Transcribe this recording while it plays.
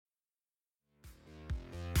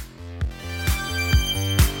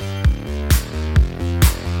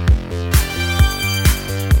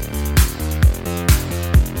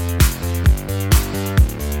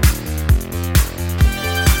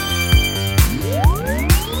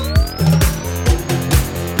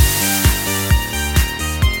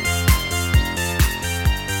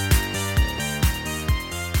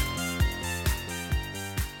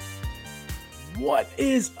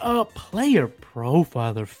is up, Player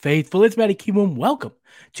Profiler faithful? It's Matty Kiwoom. Welcome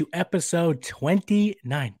to episode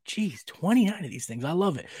 29. Jeez, 29 of these things. I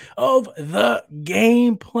love it. Of the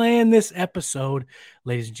game plan. This episode,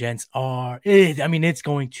 ladies and gents, it's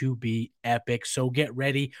going to be epic. So get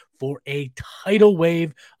ready for a tidal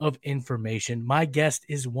wave of information. My guest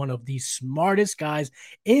is one of the smartest guys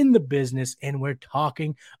in the business, and we're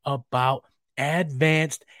talking about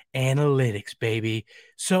advanced analytics, baby.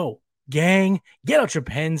 So, gang, get out your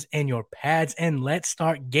pens and your pads and let's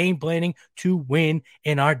start game planning to win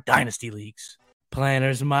in our dynasty leagues.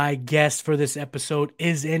 Planners, my guest for this episode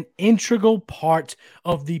is an integral part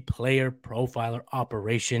of the Player Profiler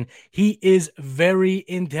operation. He is very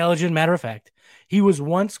intelligent. Matter of fact, he was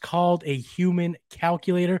once called a human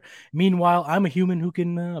calculator. Meanwhile, I'm a human who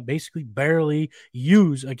can basically barely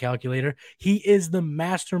use a calculator. He is the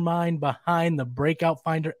mastermind behind the Breakout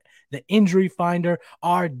Finder, the Injury Finder,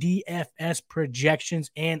 our DFS projections,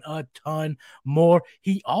 and a ton more.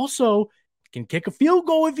 He also can kick a field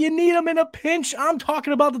goal if you need him in a pinch. I'm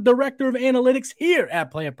talking about the director of analytics here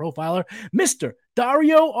at Player Profiler, Mr.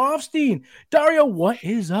 Dario Offstein. Dario, what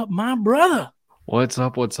is up, my brother? What's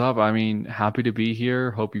up? What's up? I mean, happy to be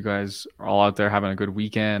here. Hope you guys are all out there having a good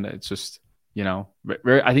weekend. It's just,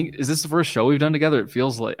 I think, is this the first show we've done together? It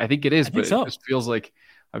feels like, I think it is, but so. It just feels like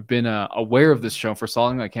I've been aware of this show for so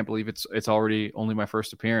long. I can't believe it's already only my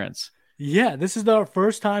first appearance. Yeah, this is our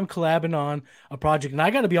first time collabing on a project, and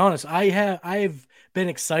I got to be honest, I've been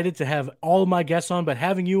excited to have all of my guests on, but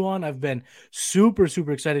having you on, I've been super,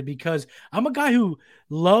 super excited because I'm a guy who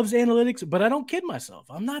loves analytics, but I don't kid myself.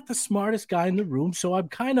 I'm not the smartest guy in the room, so I'm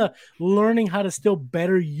kind of learning how to still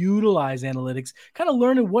better utilize analytics, kind of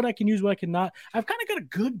learning what I can use, what I cannot. I've kind of got a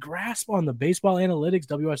good grasp on the baseball analytics,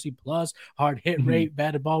 WRC plus, hard hit rate,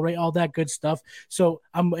 batted ball rate, all that good stuff. So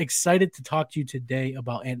I'm excited to talk to you today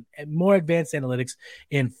about and more advanced analytics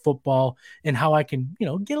in football and how I can,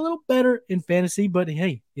 get a little better in fantasy. But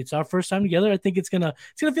hey, it's our first time together. I think it's gonna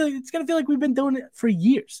feel like we've been doing it for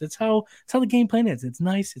years. That's how the game plan is. It's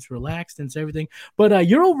nice, it's relaxed, and it's everything. But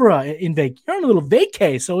you're over in Vegas. You're on a little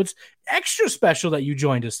vacay, so it's extra special that you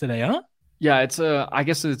joined us today, huh? Yeah, I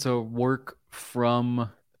guess it's a work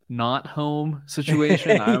from not home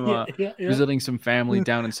situation. I'm visiting some family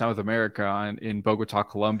down in South America in Bogota,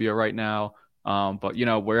 Colombia right now. But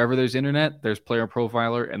wherever there's internet, there's Player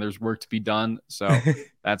Profiler and there's work to be done. So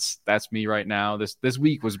that's me right now. This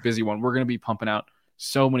week was a busy one. We're going to be pumping out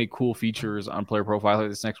so many cool features on Player Profiler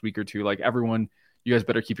this next week or two. Like everyone, you guys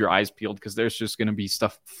better keep your eyes peeled because there's just going to be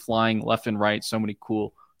stuff flying left and right. So many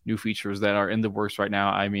cool new features that are in the works right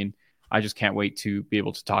now. I mean, I just can't wait to be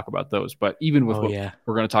able to talk about those. But even with what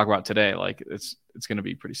we're going to talk about today, like it's going to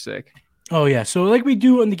be pretty sick. Oh, yeah. So like we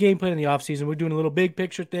do on the game plan in the offseason, we're doing a little big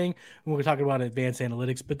picture thing. And we're talking about advanced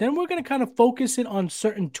analytics, but then we're going to kind of focus in on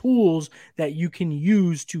certain tools that you can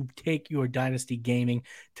use to take your dynasty gaming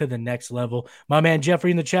to the next level. My man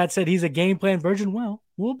Jeffrey in the chat said he's a game plan virgin. Well,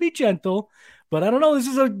 we'll be gentle. But I don't know. This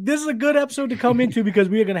is a good episode to come into because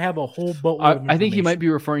we are going to have a whole boatload. I think he might be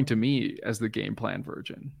referring to me as the game plan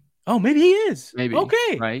virgin. Oh, maybe he is. Maybe.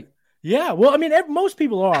 Okay. Right. Yeah, well, I mean, most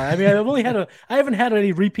people are. I mean, I haven't had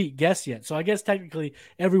any repeat guests yet, so I guess technically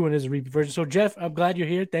everyone is a repeat virgin. So, Jeff, I'm glad you're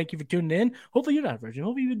here. Thank you for tuning in. Hopefully, you're not a virgin.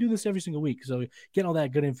 Hopefully, you do this every single week, so getting all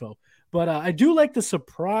that good info. But I do like to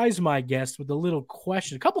surprise my guests with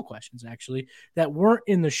a couple questions actually that weren't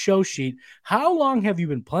in the show sheet. How long have you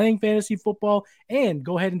been playing fantasy football? And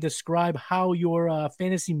go ahead and describe how your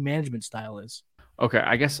fantasy management style is. Okay,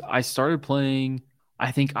 I guess I started playing.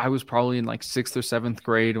 I think I was probably in like 6th or 7th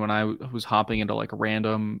grade when I was hopping into like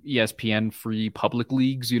random ESPN free public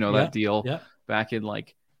leagues, that deal back in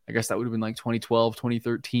like, I guess that would have been like 2012,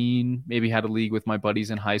 2013, maybe had a league with my buddies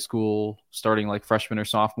in high school starting like freshman or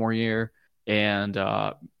sophomore year. And,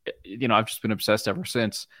 I've just been obsessed ever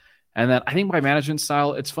since. And then I think my management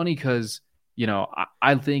style, it's funny because,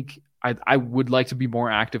 I think I would like to be more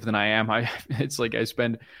active than I am. It's like I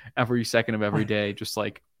spend every second of every day just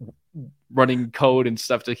like running code and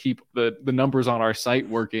stuff to keep the numbers on our site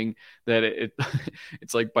working, that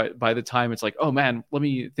it's like by the time it's like, oh man, let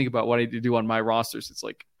me think about what I need to do on my rosters, it's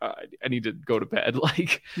like I need to go to bed.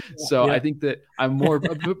 Like, so I think that I'm a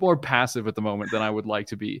bit more passive at the moment than I would like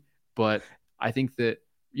to be. But I think that,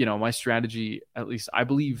 my strategy, at least I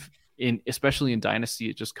believe in, especially in Dynasty,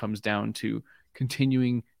 it just comes down to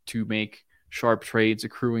continuing to make sharp trades,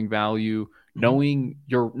 accruing value, know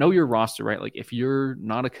your roster, right? Like if you're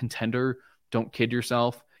not a contender, don't kid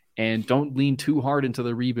yourself and don't lean too hard into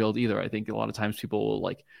the rebuild either. I think a lot of times people will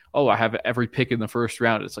like, oh, I have every pick in the first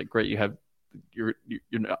round. It's like, great. You're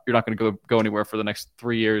not going to go anywhere for the next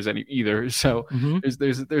 3 years either. So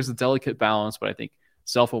there's a delicate balance, but I think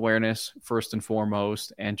self-awareness first and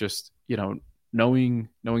foremost, and just, knowing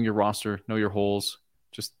your roster, know your holes,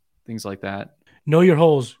 just things like that. Know your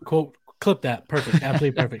holes. Quote, clip that. Perfect.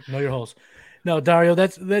 Absolutely perfect. Know your holes. No, Dario,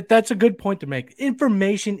 that's a good point to make.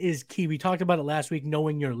 Information is key. We talked about it last week,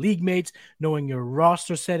 knowing your league mates, knowing your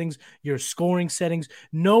roster settings, your scoring settings,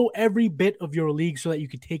 know every bit of your league so that you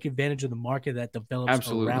can take advantage of the market that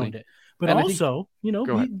develops around it. But and also,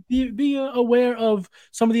 be aware of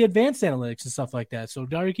some of the advanced analytics and stuff like that. So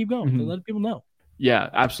Dario, keep going. Mm-hmm. Let people know. Yeah,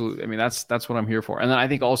 absolutely. I mean, that's what I'm here for. And then I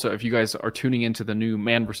think also, if you guys are tuning into the new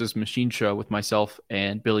Man vs. Machine show with myself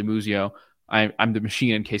and Billy Muzio, I'm the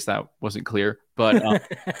machine, in case that wasn't clear. But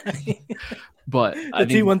the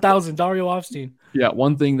T1000, Dario Offstein. Yeah,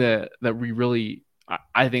 one thing that we really,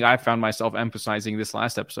 I think I found myself emphasizing this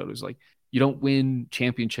last episode is, like, you don't win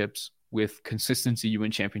championships with consistency, you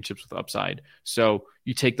win championships with upside. So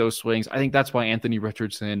you take those swings. I think that's why Anthony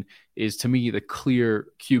Richardson is, to me, the clear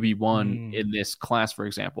QB1 in this class, for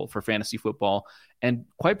example, for fantasy football, and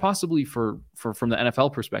quite possibly from the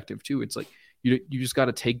NFL perspective too. It's like, you just got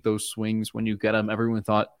to take those swings when you get them. Everyone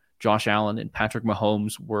thought Josh Allen and Patrick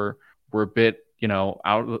Mahomes were a bit,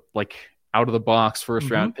 out of the box first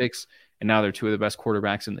round picks, and now they're two of the best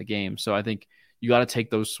quarterbacks in the game. So I think you got to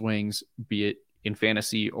take those swings, be it in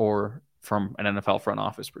fantasy or from an NFL front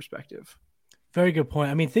office perspective. Very good point.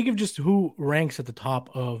 I mean, think of just who ranks at the top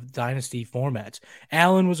of dynasty formats.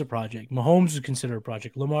 Allen was a project. Mahomes was considered a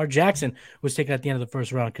project. Lamar Jackson was taken at the end of the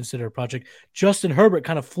first round, considered a project. Justin Herbert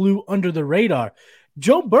kind of flew under the radar.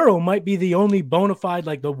 Joe Burrow might be the only bona fide,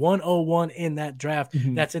 like the 101 in that draft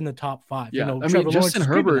that's in the top 5. Yeah, Trevor Justin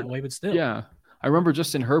Herbert that way, but still. Yeah, I remember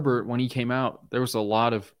Justin Herbert when he came out. There was a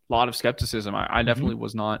lot of skepticism. I definitely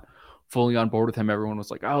was not fully on board with him. Everyone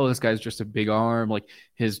was like, "Oh, this guy's just a big arm." Like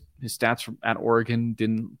his stats at Oregon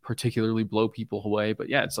didn't particularly blow people away. But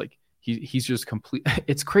yeah, it's like he's just complete.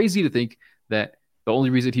 It's crazy to think that the only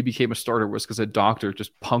reason he became a starter was because a doctor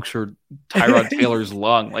just punctured Tyrod Taylor's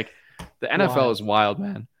lung. Like, the NFL is wild,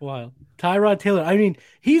 man. Wild. Tyrod Taylor. I mean,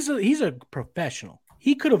 he's a professional.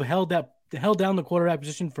 He could have held down the quarterback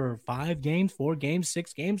position for 5 games, 4 games,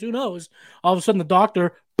 6 games. Who knows? All of a sudden, the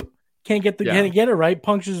doctor can't get it right,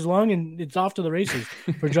 punctures his lung, and it's off to the races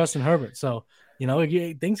for Justin Herbert. So,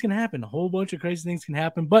 things can happen. A whole bunch of crazy things can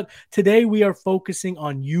happen. But today we are focusing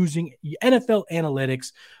on using NFL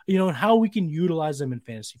analytics, and how we can utilize them in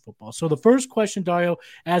fantasy football. So the first question, Dario,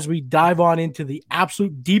 as we dive on into the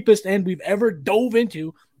absolute deepest end we've ever dove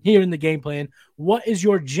into here in the game plan, what is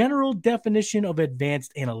your general definition of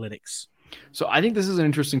advanced analytics? So I think this is an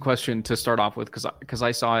interesting question to start off with, because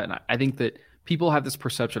I saw it, and I think that people have this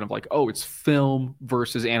perception of, like, oh, it's film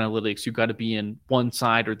versus analytics. You got to be in one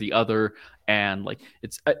side or the other. And like,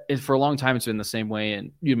 it's for a long time, it's been the same way.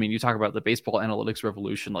 And you talk about the baseball analytics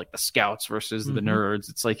revolution, like the scouts versus the nerds.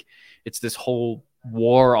 It's like, it's this whole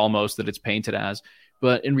war almost that it's painted as.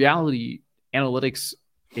 But in reality, analytics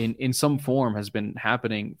in some form has been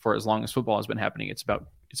happening for as long as football has been happening. It's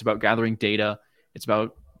about gathering data. It's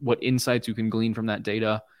about what insights you can glean from that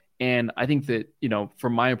data. And I think that,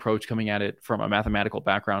 from my approach coming at it from a mathematical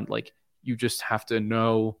background, like, you just have to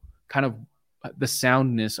know kind of the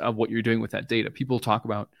soundness of what you're doing with that data. People talk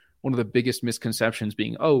about one of the biggest misconceptions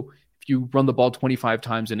being, oh, if you run the ball 25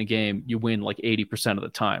 times in a game, you win like 80% of the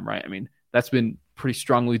time, right? I mean, that's been pretty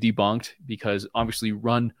strongly debunked, because obviously you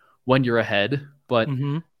run when you're ahead, but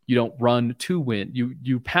you don't run to win.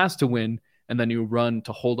 You pass to win, and then you run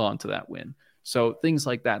to hold on to that win. So things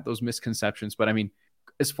like that, those misconceptions. But I mean,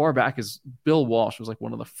 as far back as Bill Walsh was like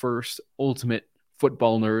one of the first ultimate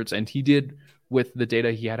football nerds, and he did, with the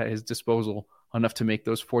data he had at his disposal, enough to make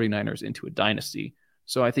those 49ers into a dynasty.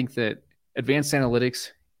 So I think that advanced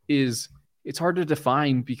analytics it's hard to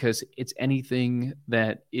define, because it's anything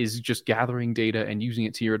that is just gathering data and using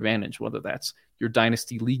it to your advantage, whether that's your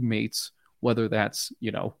dynasty league mates, whether that's,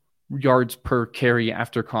 yards per carry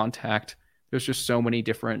after contact. There's just so many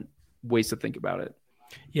different ways to think about it.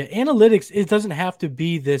 Yeah, analytics, it doesn't have to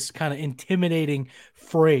be this kind of intimidating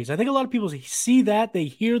phrase. I think a lot of people see that, they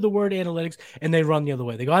hear the word analytics, and they run the other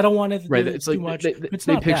way. They go, I don't want it to do it's too much.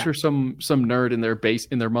 They picture some nerd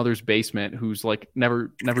in their mother's basement who's like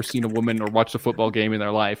never seen a woman or watched a football game in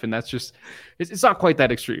their life, and that's just it's not quite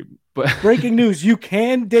that extreme. But breaking news, you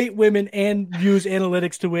can date women and use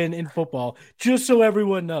analytics to win in football, just so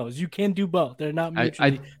everyone knows. You can do both. They're not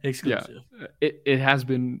mutually exclusive. Yeah, it has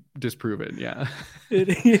been disproven, yeah.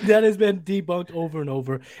 That has been debunked over and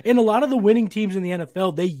over. And a lot of the winning teams in the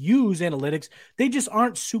NFL, they use analytics. They just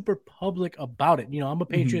aren't super public about it. I'm a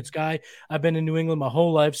Patriots guy. I've been in New England my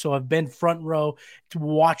whole life, so I've been front row to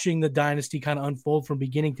watching the dynasty kind of unfold from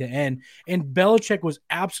beginning to end. And Belichick was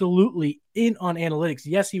absolutely in on analytics.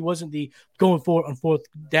 Yes, he wasn't the going for it on fourth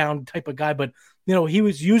down type of guy, but he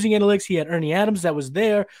was using analytics. He had Ernie Adams that was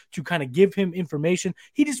there to kind of give him information.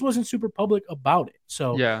 He just wasn't super public about it.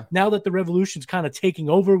 So now that the revolution's kind of taking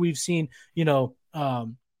over, we've seen,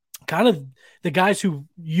 kind of the guys who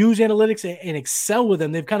use analytics and excel with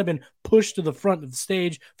them, they've kind of been pushed to the front of the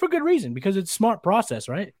stage for good reason, because it's smart process,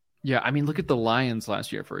 right? Yeah, I mean, look at the Lions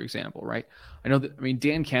last year, for example, right?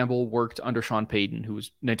 Dan Campbell worked under Sean Payton, who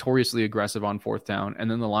was notoriously aggressive on fourth down.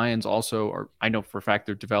 And then the Lions also are, I know for a fact,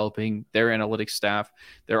 they're developing their analytics staff.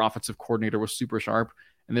 Their offensive coordinator was super sharp,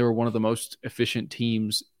 and they were one of the most efficient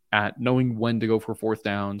teams at knowing when to go for fourth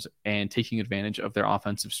downs and taking advantage of their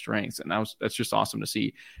offensive strengths. And that's just awesome to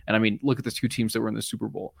see. And I mean, look at the two teams that were in the Super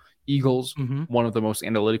Bowl. Eagles, one of the most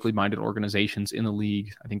analytically minded organizations in the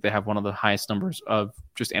league. I think they have one of the highest numbers of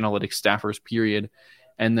just analytics staffers, period.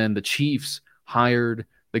 And then the Chiefs hired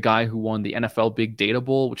the guy who won the NFL Big Data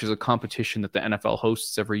Bowl, which is a competition that the NFL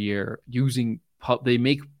hosts every year they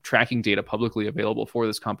make tracking data publicly available for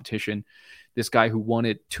this competition. This guy who won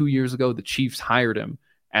it 2 years ago, the Chiefs hired him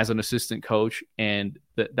as an assistant coach, and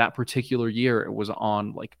that particular year it was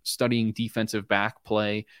on like studying defensive back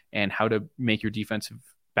play and how to make your defensive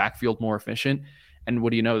backfield more efficient. And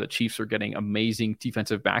what do you know? The Chiefs are getting amazing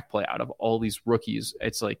defensive back play out of all these rookies.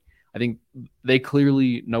 It's like, I think they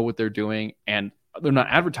clearly know what they're doing, and they're not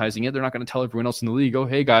advertising it. They're not going to tell everyone else in the league, oh,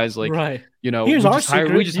 hey guys, like, right. Here's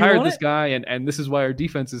we just hired this guy, and this is why our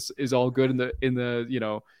defense is all good in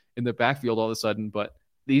the backfield all of a sudden. But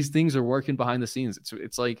these things are working behind the scenes.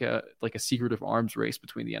 It's like a secretive arms race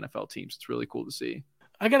between the NFL teams. It's really cool to see.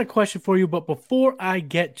 I got a question for you, but before I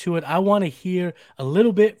get to it, I want to hear a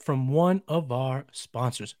little bit from one of our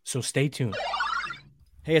sponsors. So stay tuned.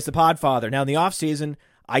 Hey, it's the Podfather. Now in the off season,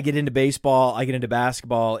 I get into baseball, I get into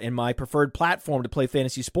basketball, and my preferred platform to play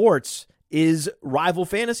fantasy sports is Rival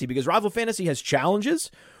Fantasy, because Rival Fantasy has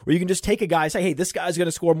challenges where you can just take a guy and say, hey, this guy's going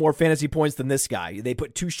to score more fantasy points than this guy. They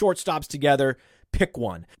put two shortstops together. Pick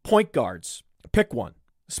one. Point guards. Pick one.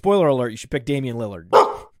 Spoiler alert, you should pick Damian Lillard.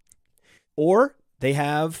 Or they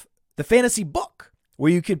have the fantasy book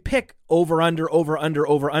where you can pick over, under,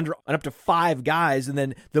 and up to 5 guys. And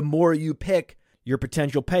then the more you pick, your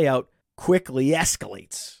potential payout quickly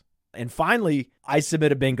escalates. And finally, I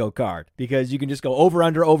submit a bingo card, because you can just go over,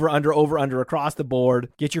 under across the board,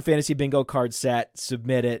 get your fantasy bingo card set,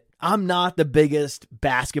 submit it. I'm not the biggest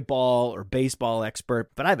basketball or baseball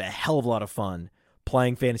expert, but I have a hell of a lot of fun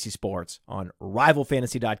playing fantasy sports on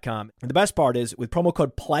rivalfantasy.com. And the best part is, with promo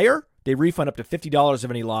code PLAYER, they refund up to $50 of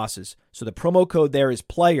any losses. So the promo code there is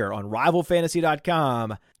PLAYER on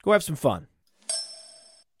rivalfantasy.com. Go have some fun.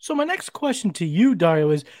 So my next question to you, Dario,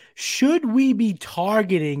 is should we be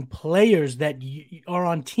targeting players that are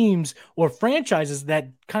on teams or franchises that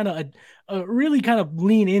kind of really kind of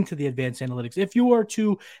lean into the advanced analytics? If you were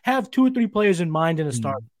to have 2 or 3 players in mind in a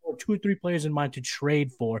start, or 2 or 3 players in mind to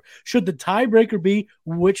trade for, should the tiebreaker be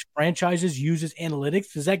which franchises uses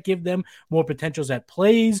analytics? Does that give them more potentials at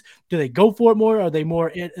plays? Do they go for it more? Are they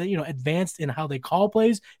more advanced in how they call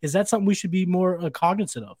plays? Is that something we should be more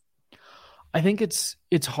cognizant of? I think it's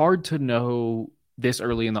hard to know this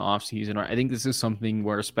early in the offseason. Right? I think this is something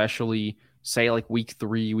where, especially say like week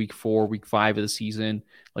 3, week 4, week 5 of the season,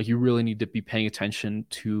 like you really need to be paying attention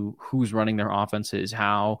to who's running their offenses,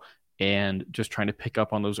 how, and just trying to pick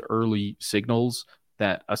up on those early signals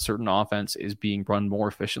that a certain offense is being run more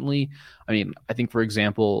efficiently. I mean, I think, for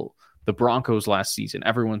example, the Broncos last season,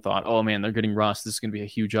 everyone thought, oh man, they're getting Russ. This is going to be a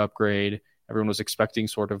huge upgrade. Everyone was expecting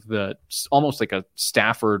sort of almost like a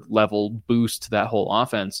Stafford level boost to that whole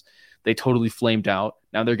offense. They totally flamed out.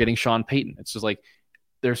 Now they're getting Sean Payton. It's just like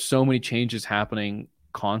there's so many changes happening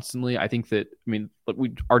constantly. I think that, but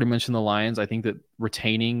we already mentioned the Lions. I think that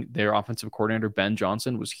retaining their offensive coordinator, Ben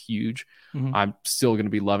Johnson, was huge. I'm still going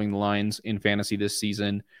to be loving the Lions in fantasy this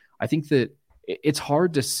season. I think that it's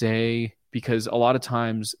hard to say, because a lot of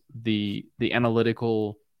times the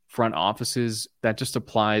analytical front offices, that just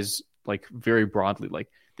applies like very broadly. Like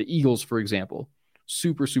the Eagles, for example,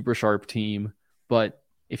 super, super sharp team. But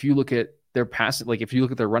if you look at their passes, like if you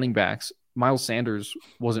look at their running backs, Miles Sanders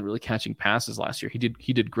wasn't really catching passes last year. He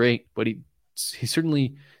did great, but he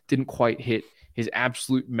certainly didn't quite hit his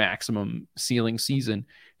absolute maximum ceiling season.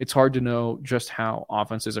 It's hard to know just how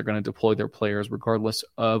offenses are going to deploy their players, regardless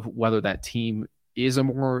of whether that team is a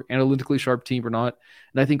more analytically sharp team or not.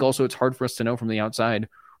 And I think also it's hard for us to know from the outside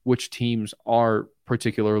which teams are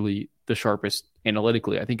particularly the sharpest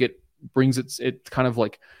analytically. I think it kind of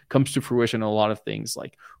like comes to fruition in a lot of things,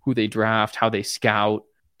 like who they draft, how they scout.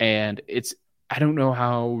 And I don't know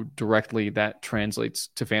how directly that translates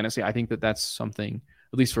to fantasy. I think that that's something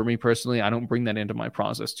at least for me personally, I don't bring that into my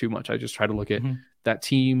process too much. I just try to look at that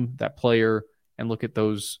team, that player, and look at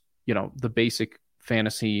those, the basic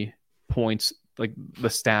fantasy points, like the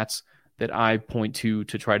stats that I point to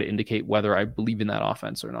try to indicate whether I believe in that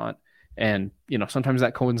offense or not. And, sometimes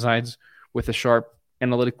that coincides with a sharp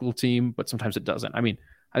analytical team, but sometimes it doesn't. I mean,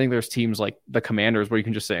 I think there's teams like the Commanders where you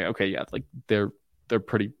can just say, okay, yeah, like they're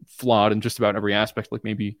pretty flawed in just about every aspect. Like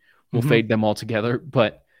maybe we'll fade them all together,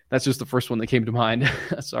 but that's just the first one that came to mind.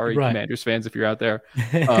 Sorry, right. Commanders fans, if you're out there.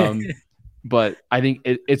 But I think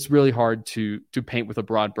it's really hard to paint with a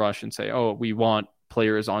broad brush and say, oh, we want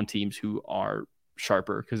players on teams who are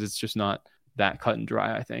sharper, because it's just not that cut and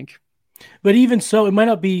dry, I think. But even so, it might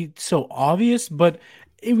not be so obvious, but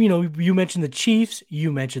you mentioned the Chiefs,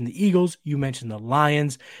 you mentioned the Eagles, you mentioned the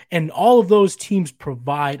Lions, and all of those teams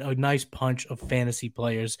provide a nice punch of fantasy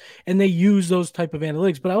players, and they use those type of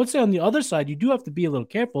analytics. But I would say on the other side, you do have to be a little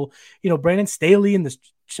careful. Brandon Staley and the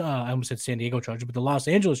I almost said San Diego Chargers, but the Los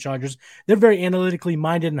Angeles Chargers, they're very analytically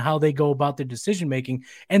minded in how they go about their decision making,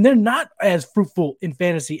 and they're not as fruitful in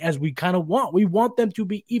fantasy as we kind of want. We want them to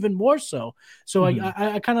be even more so. So I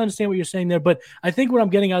kind of understand what you're saying there, but I think what I'm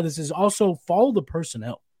getting out of this is also follow the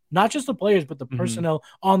personnel. Not just the players, but the personnel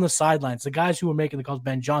on the sidelines, the guys who are making the calls.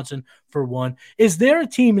 Ben Johnson, for one. Is there a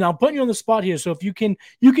team, and I'm putting you on the spot here, so if you can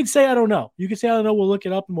say, I don't know. You can say, I don't know, we'll look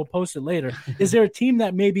it up and we'll post it later. Is there a team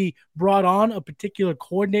that maybe brought on a particular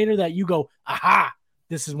coordinator that you go, aha,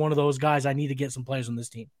 this is one of those guys, I need to get some players on this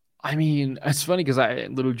team? I mean, it's funny because I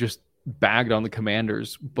literally just bagged on the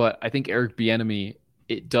Commanders, but I think Eric Bieniemy,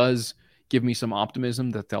 it does give me some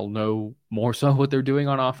optimism that they'll know more so what they're doing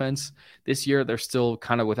on offense. This year, they're still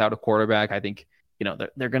kind of without a quarterback. I think,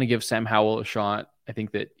 they're going to give Sam Howell a shot. I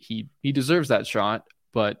think that he deserves that shot,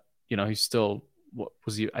 but, he's still,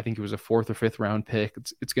 I think he was a 4th or 5th round pick.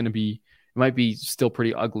 It might be still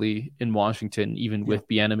pretty ugly in Washington, even with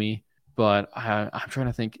Bieniemy, but I'm trying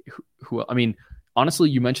to think who, I mean, honestly,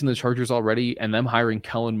 you mentioned the Chargers already, and them hiring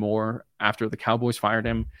Kellen Moore after the Cowboys fired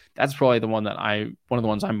him. That's probably one of the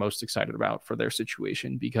ones I'm most excited about for their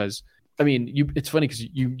situation, because I mean, it's funny because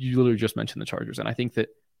you literally just mentioned the Chargers, and I think that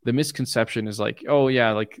the misconception is like, oh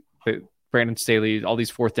yeah, like Brandon Staley, all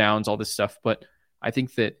these 4th downs, all this stuff, but I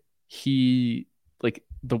think that the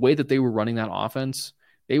way that they were running that offense,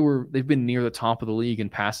 they've been near the top of the league in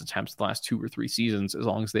pass attempts the last 2 or 3 seasons, as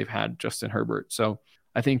long as they've had Justin Herbert. So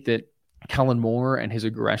I think that Kellen Moore and his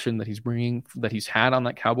aggression that he's had on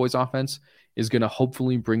that Cowboys offense is going to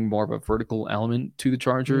hopefully bring more of a vertical element to the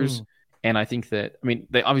Chargers. And I think that, I mean,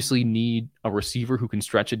 they obviously need a receiver who can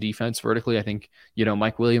stretch a defense vertically. I think,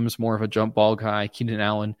 Mike Williams, more of a jump ball guy. Keenan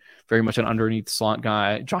Allen, very much an underneath slot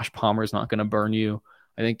guy. Josh Palmer is not going to burn you.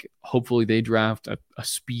 I think hopefully they draft a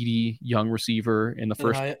speedy young receiver in the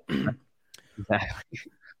first.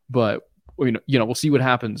 But, we'll see what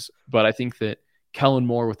happens. But I think that Kellen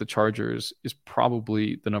Moore with the Chargers is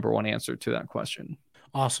probably the number one answer to that question.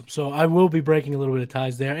 Awesome. So I will be breaking a little bit of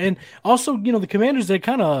ties there. And also, the Commanders, they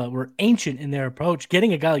kind of were ancient in their approach.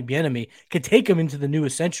 Getting a guy like Bieniemy could take them into the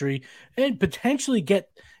newest century and potentially get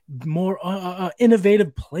more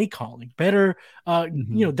innovative play calling, better,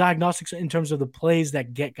 diagnostics in terms of the plays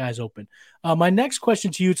that get guys open. My next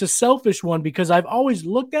question to you, it's a selfish one because I've always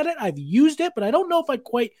looked at it. I've used it, but I don't know if I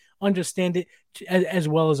quite understand it as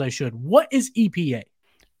well as I should. What is EPA?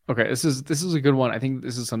 Okay, this is a good one. I think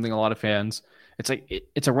this is something a lot of fans, it's like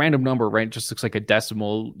it's a random number, right? It just looks like a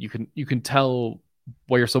decimal. You can tell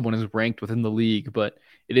where someone is ranked within the league, but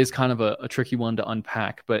it is kind of a tricky one to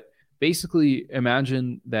unpack. But basically,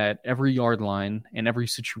 imagine that every yard line and every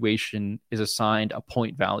situation is assigned a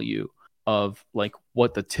point value of like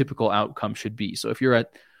what the typical outcome should be. So if you're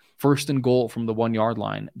at 1st and goal from the 1 yard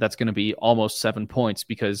line, that's going to be almost 7 points,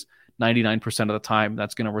 because 99% of the time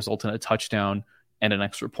that's going to result in a touchdown and an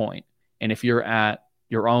extra point. And if you're at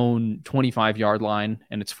your own 25 yard line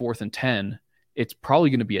and it's 4th and 10, it's probably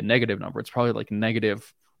going to be a negative number. It's probably like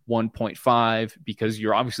negative 1.5, because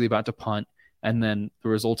you're obviously about to punt, and then the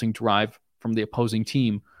resulting drive from the opposing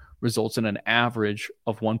team results in an average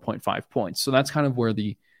of 1.5 points. So that's kind of where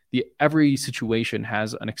the every situation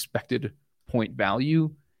has an expected point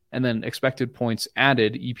value, and then expected points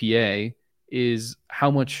added, EPA, is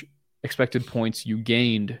how much expected points you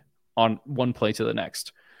gained on one play to the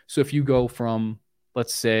next. So if you go from,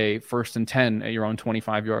 let's say, 1st and 10 at your own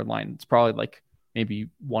 25 yard line, it's probably like maybe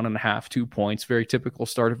 1.5, 2 points, very typical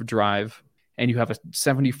start of a drive. And you have a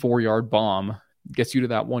 74 yard bomb, gets you to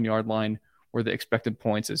that 1 yard line where the expected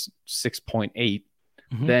points is 6.8.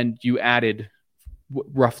 Then you added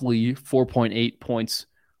roughly 4.8 points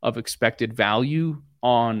of expected value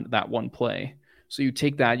on that one play. So you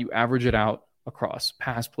take that, you average it out across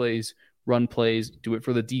pass plays, run plays, do it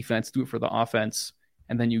for the defense, do it for the offense,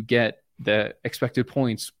 and then you get the expected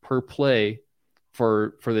points per play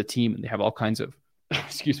for the team. And they have all kinds of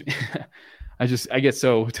excuse me. I get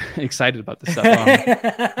so excited about this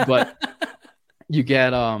stuff. But you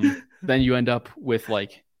get then you end up with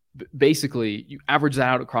like basically you average that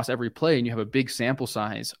out across every play and you have a big sample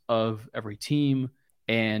size of every team,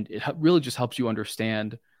 and it really just helps you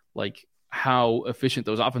understand like how efficient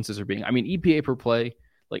those offenses are being. I mean, EPA per play,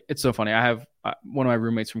 like it's so funny. I have one of my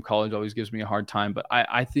roommates from college always gives me a hard time, but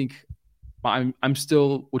I think I'm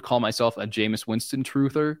still would call myself a Jameis Winston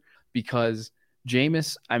truther, because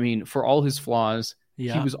Jameis, I mean, for all his flaws,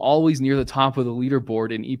 he was always near the top of the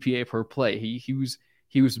leaderboard in EPA per play. He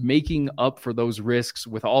was making up for those risks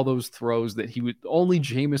with all those throws that only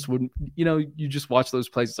Jameis would, you just watch those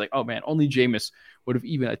plays. It's like, oh man, only Jameis would have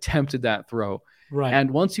even attempted that throw. Right.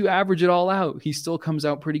 And once you average it all out, he still comes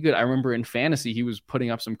out pretty good. I remember in fantasy, he was putting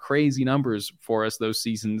up some crazy numbers for us those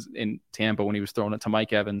seasons in Tampa when he was throwing it to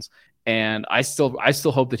Mike Evans. And I still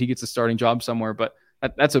hope that he gets a starting job somewhere, but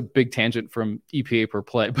that's a big tangent from EPA per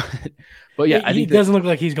play. But yeah, I think it doesn't look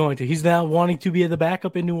like he's going to. He's now wanting to be the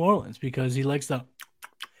backup in New Orleans because he likes to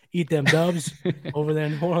eat them dubs over there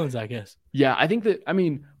in New Orleans, I guess. Yeah, I think that, I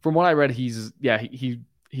mean, from what I read, he's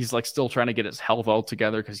like still trying to get his health all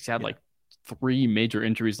together because he's had like 3 major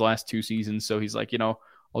injuries the last 2 seasons. So he's like, I'll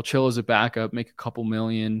chill as a backup, make a couple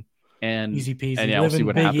million, and easy peasy. And yeah, we'll see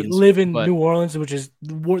what happens. Live in New Orleans, which is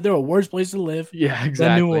there are worse places to live. Yeah,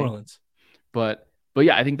 exactly. Than New Orleans. But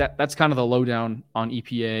yeah, I think that's kind of the lowdown on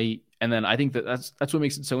EPA. And then I think that's what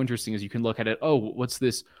makes it so interesting is you can look at it. Oh, what's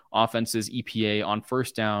this offense's EPA on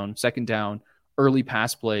first down, second down, early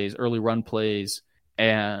pass plays, early run plays.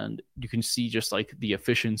 And you can see just like the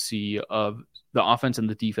efficiency of the offense and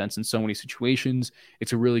the defense in so many situations.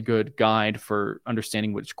 It's a really good guide for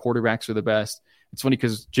understanding which quarterbacks are the best. It's funny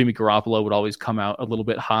because Jimmy Garoppolo would always come out a little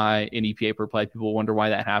bit high in EPA per play. People wonder why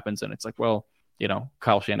that happens. And it's like, well,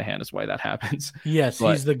 Kyle Shanahan is why that happens. Yes,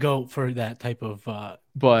 he's the GOAT for that type of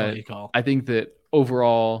but call. I think that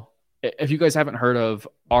overall, if you guys haven't heard of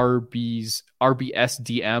RBSDM.com,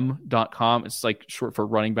 it's like short for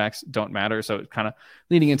running backs don't matter. So it's kind of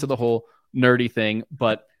leaning into the whole nerdy thing,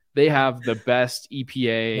 but they have the best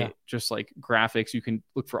EPA, just like graphics. You can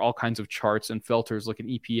look for all kinds of charts and filters, look at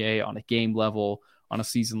EPA on a game level, on a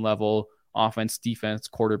season level, offense, defense,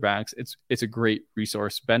 quarterbacks. It's a great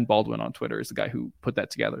resource. Ben Baldwin on Twitter is the guy who put that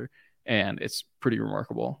together, and it's pretty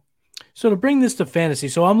remarkable. So to bring this to fantasy,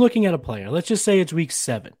 so I'm looking at a player. Let's just say it's week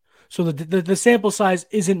 7. So the sample size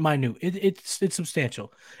isn't minute. It's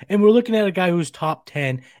substantial. And we're looking at a guy who's top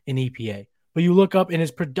 10 in EPA. But you look up in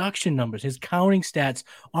his production numbers, his counting stats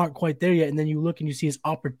aren't quite there yet. And then you look and you see his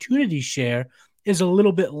opportunity share is a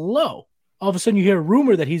little bit low. All of a sudden you hear a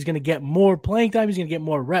rumor that he's going to get more playing time. He's going to get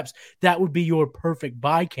more reps. That would be your perfect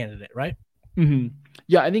buy candidate, right? Mm-hmm.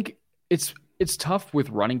 Yeah, I think it's tough with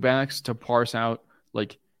running backs to parse out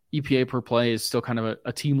like EPA per play is still kind of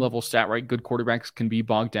a team level stat, right? Good quarterbacks can be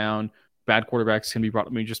bogged down. Bad quarterbacks can be brought. I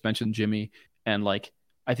mean, you just mentioned Jimmy, and like,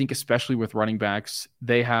 I think especially with running backs,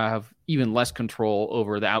 they have even less control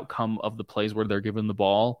over the outcome of the plays where they're given the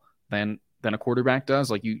ball than a quarterback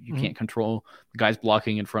does. Like you can't control the guys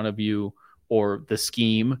blocking in front of you or the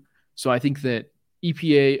scheme. So I think that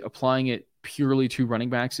EPA applying it purely to running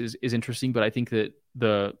backs is interesting, but I think that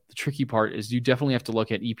the tricky part is you definitely have to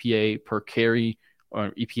look at EPA per carry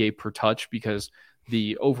or EPA per touch, because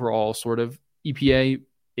the overall sort of EPA,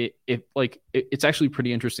 it's actually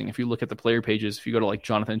pretty interesting. If you look at the player pages, if you go to like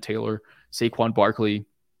Jonathan Taylor, Saquon Barkley,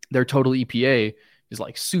 their total EPA is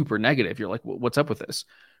like super negative. You're like, what's up with this?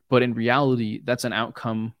 But in reality, that's an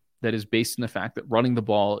outcome that is based in the fact that running the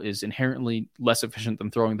ball is inherently less efficient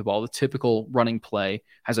than throwing the ball. The typical running play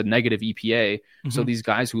has a negative EPA. Mm-hmm. So these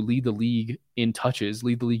guys who lead the league in touches,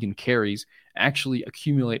 lead the league in carries, actually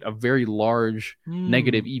accumulate a very large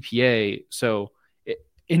negative EPA. So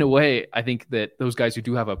in a way, I think that those guys who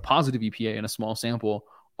do have a positive EPA in a small sample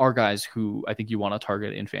are guys who I think you want to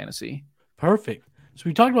target in fantasy. Perfect. So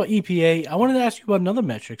we talked about EPA. I wanted to ask you about another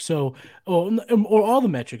metric. So, or all the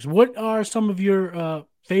metrics. What are some of your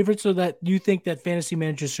favorites, or that you think that fantasy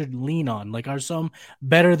managers should lean on? Like, are some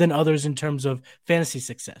better than others in terms of fantasy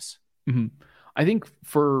success? Mm-hmm. I think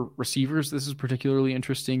for receivers, this is particularly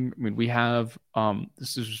interesting. I mean, we have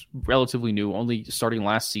this is relatively new. Only starting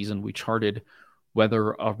last season, we charted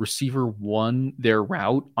whether a receiver won their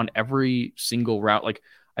route on every single route. Like,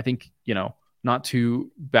 I think, not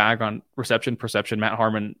to bag on reception perception, Matt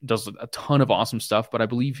Harmon does a ton of awesome stuff, but I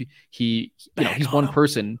believe he's one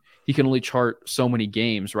person. He can only chart so many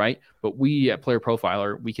games, right? But we at Player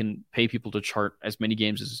Profiler, we can pay people to chart as many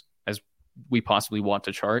games as we possibly want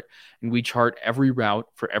to chart. And we chart every route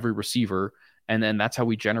for every receiver. And then that's how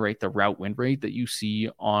we generate the route win rate that you see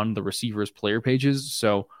on the receivers player pages.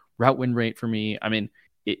 So route win rate for me, I mean,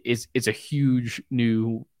 it's a huge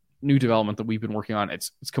new development that we've been working on.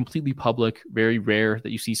 It's completely public, very rare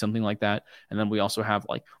that you see something like that. And then we also have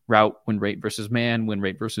like route win rate versus man, win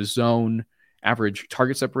rate versus zone, average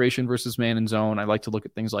target separation versus man and zone. I like to look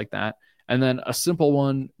at things like that. And then a simple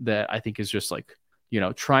one that I think is just like,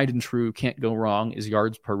 tried and true, can't go wrong, is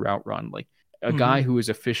yards per route run. Like a guy who is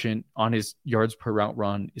efficient on his yards per route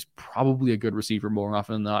run is probably a good receiver more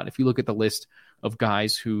often than not. If you look at the list of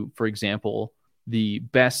guys who, for example, the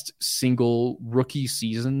best single rookie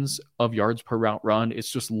seasons of yards per route run,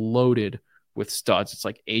 it's just loaded with studs. It's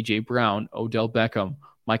like AJ Brown, Odell Beckham,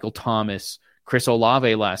 Michael Thomas, Chris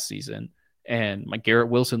Olave last season, and like Garrett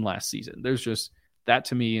Wilson last season. There's just, that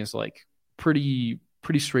to me is like pretty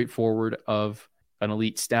straightforward of an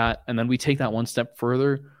elite stat. And then we take that one step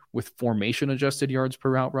further with formation adjusted yards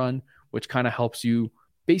per route run, which kind of helps you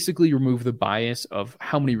basically remove the bias of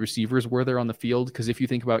how many receivers were there on the field. Because if you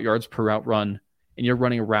think about yards per route run and you're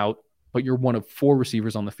running a route, but you're one of 4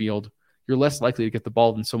 receivers on the field, you're less likely to get the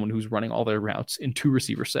ball than someone who's running all their routes in 2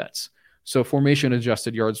 receiver sets. So formation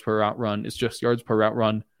adjusted yards per route run is just yards per route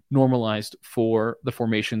run normalized for the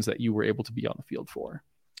formations that you were able to be on the field for.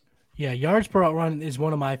 Yeah, yards per route run is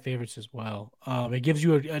one of my favorites as well. It gives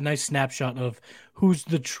you a nice snapshot of who's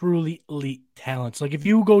the truly elite talents. Like if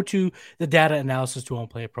you go to the data analysis tool on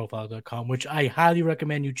playerprofiler.com, which I highly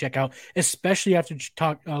recommend you check out, especially after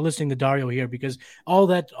listening to Dario here, because all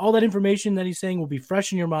that information that he's saying will be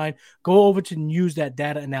fresh in your mind. Go over to and use that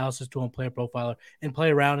data analysis tool on Player Profiler and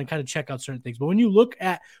play around and kind of check out certain things. But when you look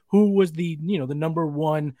at who was the number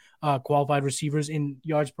one qualified receivers in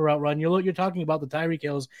yards per route run, you're talking about the Tyreek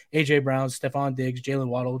Hills, AJ Brown, Stephon Diggs, Jalen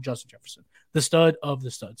Waddle, Justin Jefferson, the stud of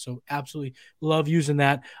the stud. So absolutely love using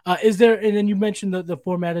that. Is there, and then you mentioned the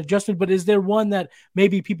format adjustment, but is there one that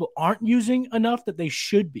maybe people aren't using enough that they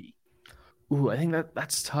should be? Ooh, I think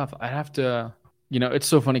that's tough. I have to, it's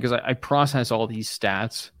so funny because I process all these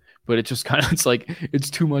stats, but it just kind of, it's like, it's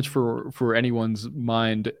too much for anyone's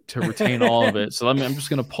mind to retain all of it. So I'm just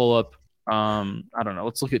going to pull up, I don't know.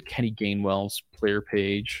 Let's look at Kenny Gainwell's player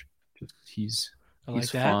page. He's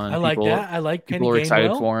fun. I like that. I like Kenny Gainwell. People are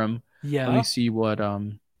excited for him. Yeah. Let me see what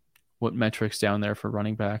metrics down there for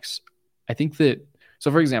running backs. I think that,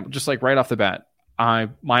 so for example, just like right off the bat,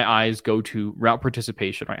 my eyes go to route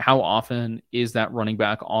participation, right? How often is that running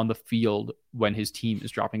back on the field when his team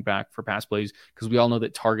is dropping back for pass plays? Because we all know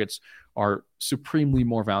that targets are supremely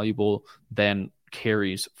more valuable than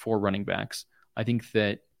carries for running backs. I think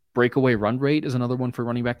that breakaway run rate is another one for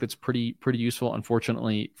running back that's pretty useful.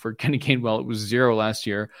 Unfortunately for Kenny Gainwell, it was 0 last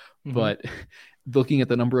year, but looking at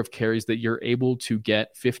the number of carries that you're able to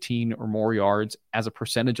get 15 or more yards as a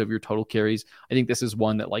percentage of your total carries, I think this is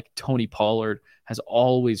one that like Tony Pollard has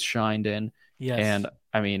always shined in. Yes. And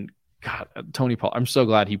I mean, God, Tony Pollard, I'm so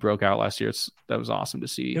glad he broke out last year. That was awesome to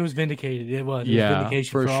see. It was vindicated. It was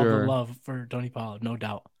vindication for all the love for Tony Pollard, no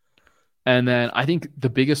doubt. And then I think the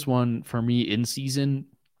biggest one for me in season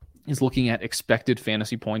is looking at expected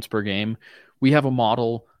fantasy points per game. We have a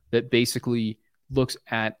model that basically looks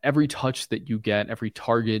at every touch that you get, every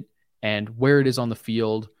target, and where it is on the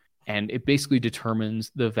field. And it basically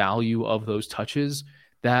determines the value of those touches.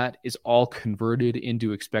 That is all converted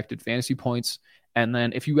into expected fantasy points. And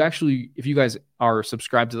then if you guys are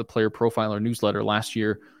subscribed to the Player Profiler newsletter last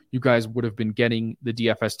year, you guys would have been getting the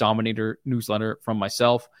DFS Dominator newsletter from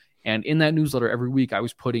myself. And in that newsletter every week, I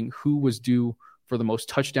was putting who was due for the most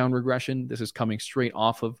touchdown regression. This is coming straight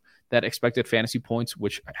off of that expected fantasy points,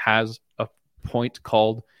 which has a point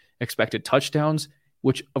called expected touchdowns,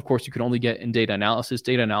 which of course you can only get in data analysis.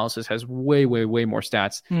 Data analysis has way more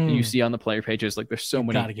stats than you see on the player pages. Like there's so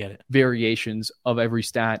many variations of every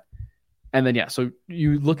stat. And then, so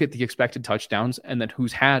you look at the expected touchdowns and then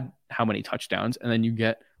who's had how many touchdowns. And then you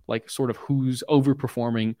get like sort of who's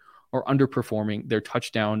overperforming or underperforming their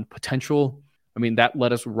touchdown potential. I mean, that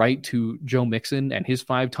led us right to Joe Mixon and his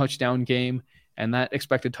 5 touchdown game. And that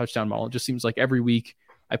expected touchdown model, it just seems like every week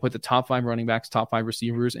I put the top 5 running backs, top 5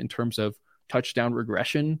 receivers in terms of touchdown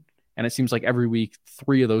regression. And it seems like every week,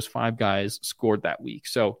 3 of those 5 guys scored that week.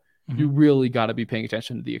 So you really got to be paying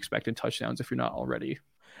attention to the expected touchdowns if you're not already.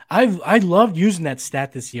 I loved using that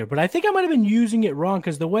stat this year, but I think I might have been using it wrong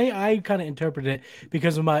because the way I kind of interpret it,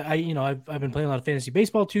 because of I've been playing a lot of fantasy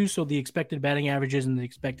baseball too, so the expected batting averages and the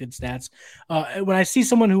expected stats. When I see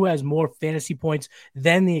someone who has more fantasy points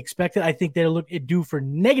than the expected, I think they're due for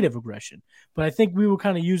negative regression. But I think we were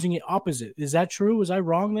kind of using it opposite. Is that true? Was I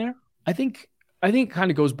wrong there? I think I think it kind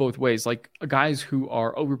of goes both ways. Like guys who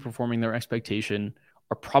are overperforming their expectation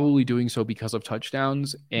are probably doing so because of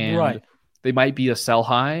touchdowns, and they might be a sell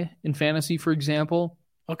high in fantasy, for example.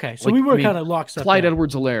 Okay, so we were kind of locked up. Clyde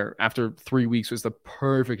Edwards-Helaire after 3 weeks was the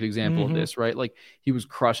perfect example of this, right? Like he was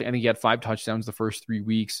crushing. I think he had 5 touchdowns the first 3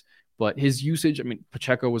 weeks, but his usage, I mean,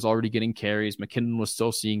 Pacheco was already getting carries. McKinnon was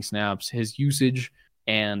still seeing snaps. His usage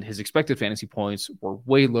and his expected fantasy points were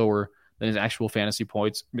way lower than his actual fantasy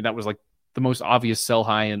points. I mean, that was like the most obvious sell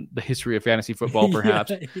high in the history of fantasy football,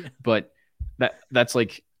 perhaps. But that's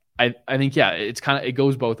like, I think, it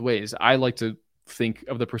goes both ways. I like to think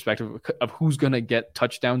of the perspective of who's going to get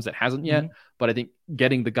touchdowns that hasn't yet. But I think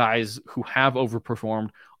getting the guys who have overperformed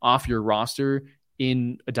off your roster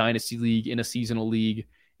in a dynasty league, in a seasonal league,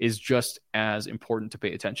 is just as important to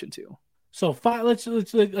pay attention to. So let's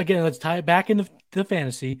tie it back into the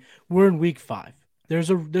fantasy. We're in week 5. There's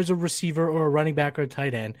a receiver or a running back or a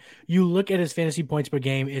tight end. You look at his fantasy points per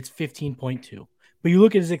game, it's 15.2. But you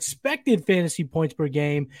look at his expected fantasy points per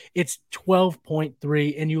game, it's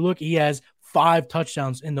 12.3. And you look, he has 5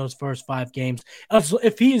 touchdowns in those first 5 games. So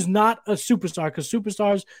if he is not a superstar, because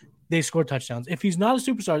superstars, they score touchdowns. If he's not a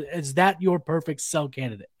superstar, is that your perfect sell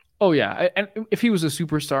candidate? Oh, yeah. And if he was a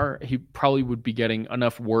superstar, he probably would be getting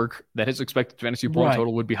enough work that his expected fantasy point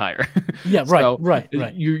total would be higher. Yeah, right.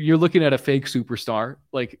 You're looking at a fake superstar.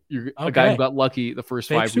 Like you're a guy who got lucky the first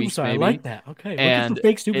fake 5 weeks, maybe. I like that. Okay, looking for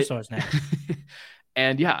fake superstars now.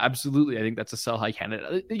 And yeah, absolutely. I think that's a sell high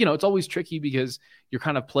candidate. It's always tricky because you're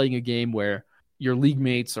kind of playing a game where your league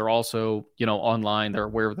mates are also, online. They're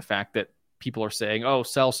aware of the fact that people are saying, oh,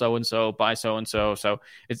 sell so-and-so, buy so-and-so. So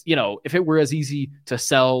it's, if it were as easy to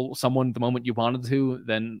sell someone the moment you wanted to,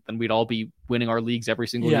 then we'd all be winning our leagues every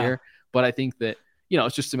single year. But I think that,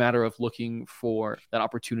 it's just a matter of looking for that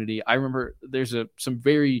opportunity. I remember there's some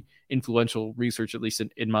very influential research, at least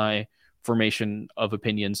in my formation of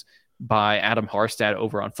opinions, by Adam Harstad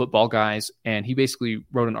over on Football Guys. And he basically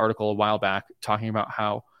wrote an article a while back talking about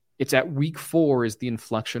how it's at week 4 is the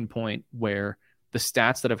inflection point where the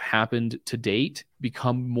stats that have happened to date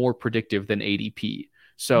become more predictive than ADP.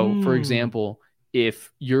 So, for example,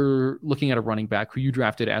 if you're looking at a running back who you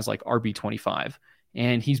drafted as like RB25,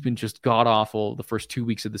 and he's been just god awful the first 2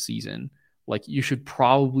 weeks of the season, like you should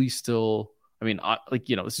probably still,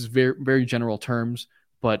 this is very, very general terms,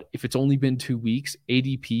 but if it's only been 2 weeks,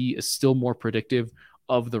 ADP is still more predictive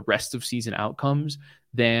of the rest of season outcomes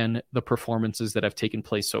than the performances that have taken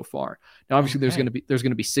place so far. Now, obviously, there's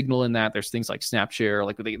going to be signal in that. There's things like snap share,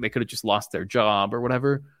 like they could have just lost their job or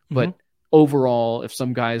whatever. But overall, if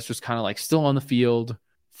some guys just kind of like still on the field,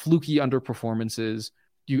 fluky underperformances,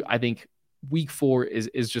 I think week 4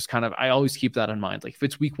 is just kind of, I always keep that in mind. Like if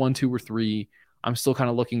it's week 1, 2, or 3, I'm still kind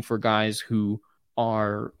of looking for guys who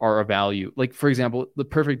are a value. Like for example, the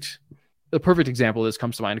perfect example of this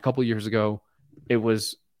comes to mind. A couple of years ago, it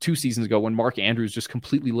was 2 seasons ago when Mark Andrews just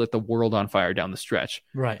completely lit the world on fire down the stretch.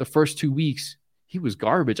 Right. The first 2 weeks, he was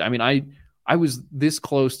garbage. I mean, I was this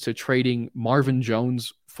close to trading Marvin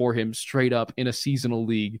Jones for him straight up in a seasonal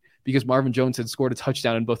league because Marvin Jones had scored a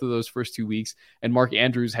touchdown in both of those first 2 weeks, and Mark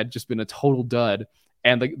Andrews had just been a total dud.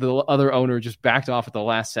 And the other owner just backed off at the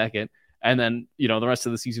last second. And then, the rest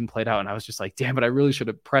of the season played out. And I was just like, damn it, I really should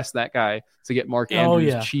have pressed that guy to get Mark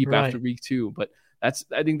Andrews cheap after week 2. But I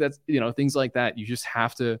think that's, things like that. You just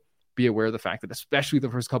have to be aware of the fact that especially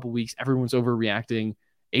the first couple of weeks, everyone's overreacting.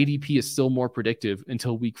 ADP is still more predictive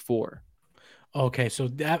until week 4. Okay, so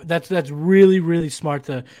that's really, really smart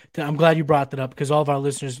to I'm glad you brought that up because all of our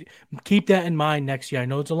listeners keep that in mind next year. I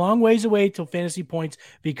know it's a long ways away till fantasy points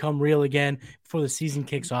become real again before the season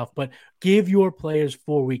kicks off, but give your players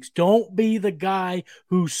 4 weeks. Don't be the guy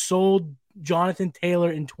who sold Jonathan Taylor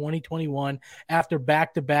in 2021 after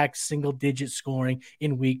back-to-back single-digit scoring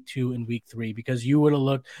in week 2 and week 3 because you would have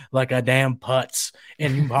looked like a damn putz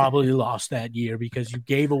and you probably lost that year because you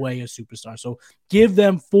gave away a superstar. So give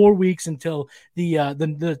them 4 weeks until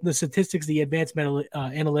the statistics, the advanced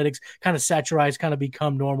analytics kind of satirize, kind of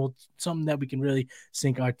become normal, something that we can really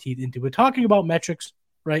sink our teeth into. We're talking about metrics,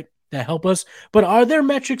 right? That help us. But are there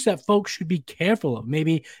metrics that folks should be careful of?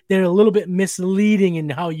 Maybe they're a little bit misleading in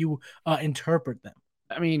how you interpret them.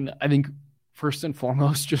 I mean, I think first and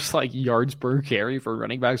foremost, just like yards per carry for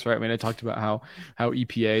running backs, right? I mean, I talked about how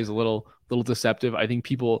EPA is a little deceptive. I think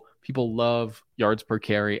people love yards per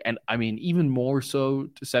carry. And I mean, even more so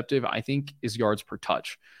deceptive, I think, is yards per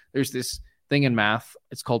touch. There's this thing in math,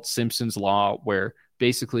 it's called Simpson's Law, where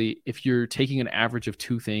basically if you're taking an average of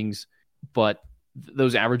 2 things, but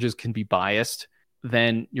those averages can be biased,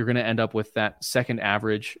 then you're going to end up with that second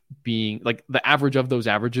average being like the average of those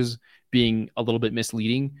averages being a little bit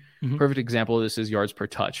misleading. Perfect example of this is yards per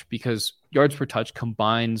touch, because yards per touch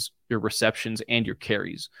combines your receptions and your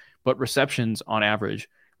carries, but receptions on average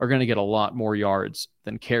are going to get a lot more yards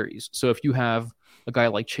than carries. So if you have a guy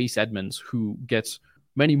like Chase Edmonds who gets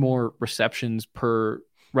many more receptions per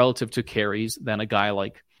relative to carries than a guy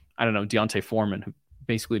like, I don't know, D'Onta Foreman, who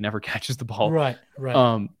basically never catches the ball. Right.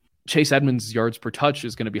 Chase Edmonds' yards per touch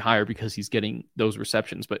is going to be higher because he's getting those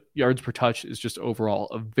receptions, but yards per touch is just overall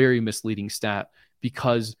a very misleading stat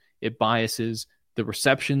because it biases the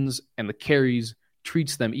receptions and the carries,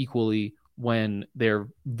 treats them equally when they're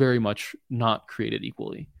very much not created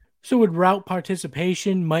equally. So would route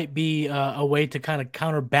participation might be a way to kind of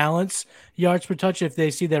counterbalance yards per touch if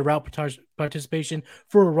they see that route participation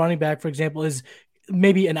for a running back, for example, is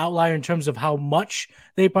maybe an outlier in terms of how much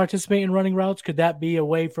they participate in running routes? Could that be a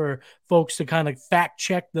way for folks to kind of fact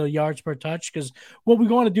check the yards per touch? Because what we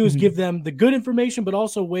want to do is give them the good information, but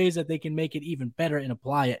also ways that they can make it even better and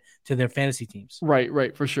apply it to their fantasy teams.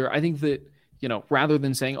 Right, for sure. I think that, rather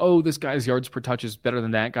than saying, oh, this guy's yards per touch is better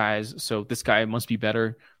than that guy's, so this guy must be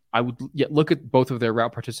better, I would look at both of their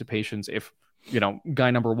route participations. If,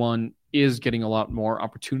 guy number one is getting a lot more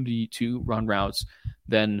opportunity to run routes,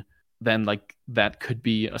 then like that could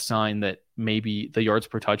be a sign that maybe the yards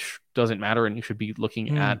per touch doesn't matter and you should be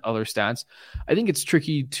looking at other stats. I think it's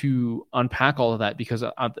tricky to unpack all of that because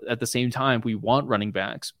at the same time, we want running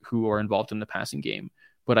backs who are involved in the passing game.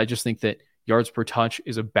 But I just think that yards per touch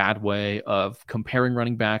is a bad way of comparing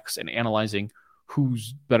running backs and analyzing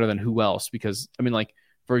who's better than who else. Because,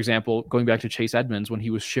 for example, going back to Chase Edmonds, when he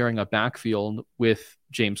was sharing a backfield with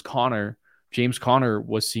James Conner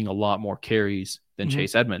was seeing a lot more carries than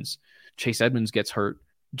Chase Edmonds. Chase Edmonds gets hurt.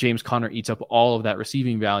 James Conner eats up all of that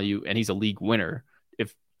receiving value, and he's a league winner.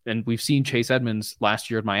 And we've seen Chase Edmonds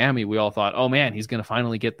last year at Miami. We all thought, oh man, he's going to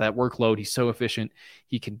finally get that workload. He's so efficient.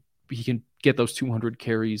 He can get those 200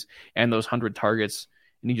 carries and those 100 targets,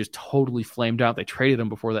 and he just totally flamed out. They traded him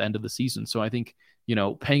before the end of the season. So I think,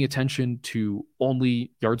 paying attention to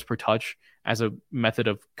only yards per touch as a method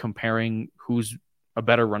of comparing who's a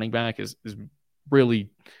better running back is really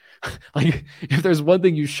like, if there's one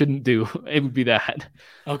thing you shouldn't do, it would be that.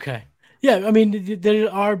 Okay. Yeah.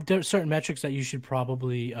 There are certain metrics that you should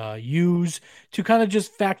probably use to kind of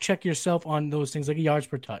just fact check yourself on those things, like a yards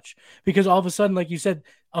per touch, because all of a sudden, like you said,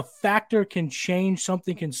 a factor can change,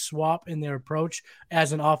 something can swap in their approach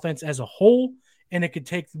as an offense as a whole. And it could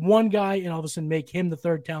take one guy and all of a sudden make him the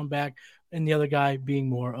third down back, and the other guy being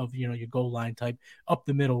more of, your goal line type, up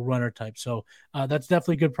the middle runner type. So that's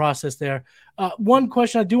definitely a good process there. One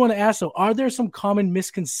question I do want to ask, though, are there some common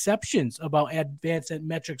misconceptions about advanced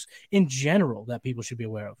metrics in general that people should be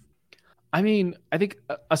aware of? I think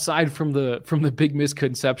aside from the big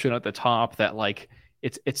misconception at the top that like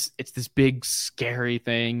it's this big scary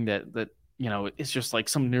thing that it's just like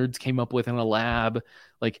some nerds came up with in a lab.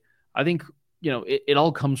 Like, I think it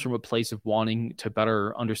all comes from a place of wanting to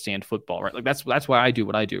better understand football, right? Like that's why I do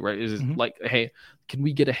what I do, right? Is like, hey, can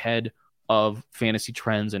we get ahead of fantasy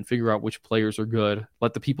trends and figure out which players are good,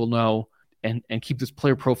 let the people know, and keep this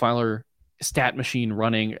player profiler stat machine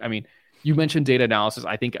running. You mentioned data analysis.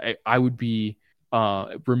 I think I would be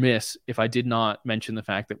remiss if I did not mention the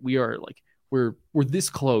fact that we are like, we're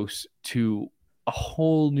this close to a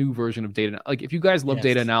whole new version of data. Like, if you guys love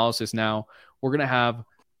data analysis now,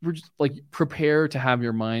 we're just like, prepare to have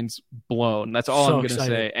your minds blown. That's all I'm going to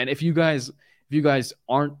say. And if you guys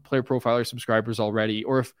aren't Player Profiler subscribers already,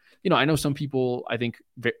 or if, I know some people, I think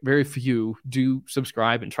very few do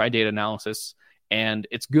subscribe and try data analysis, and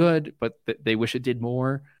it's good, but they wish it did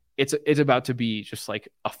more. It's about to be just like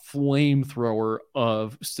a flamethrower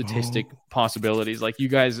of statistic possibilities. Like, you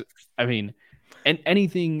guys, and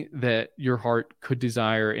anything that your heart could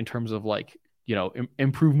desire in terms of like,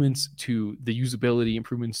 improvements to the usability,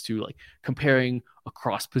 improvements to like comparing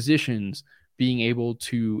across positions, being able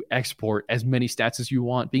to export as many stats as you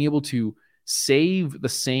want, being able to save the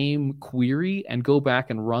same query and go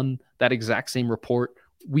back and run that exact same report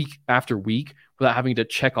week after week without having to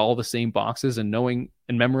check all the same boxes and knowing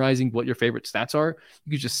and memorizing what your favorite stats are.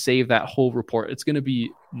 You could just save that whole report. It's going to be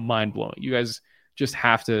mind blowing. You guys just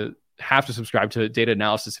have to subscribe to data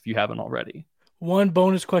analysis if you haven't already. One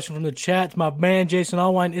bonus question from the chat. My man, Jason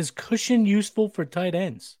Allwine, is cushion useful for tight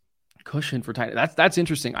ends? Cushion for tight ends. That's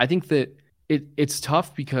interesting. I think that it's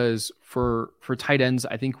tough because for tight ends,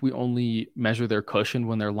 I think we only measure their cushion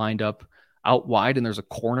when they're lined up out wide and there's a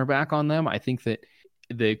cornerback on them. I think that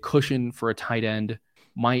the cushion for a tight end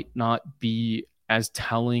might not be as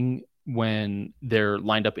telling when they're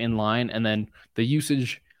lined up in line. And then the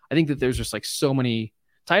usage, I think that there's just like so many.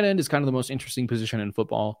 Tight end is kind of the most interesting position in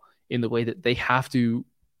football, in the way that they have to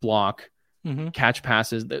block, catch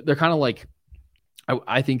passes. They're kind of like,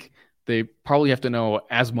 I think they probably have to know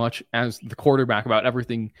as much as the quarterback about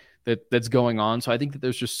everything that's going on. So I think that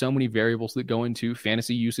there's just so many variables that go into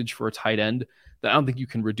fantasy usage for a tight end that I don't think you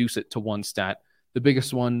can reduce it to one stat. The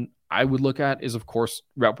biggest one I would look at is, of course,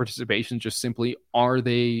 route participation. Just simply, are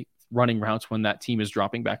they running routes when that team is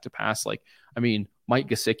dropping back to pass? Like, I mean, Mike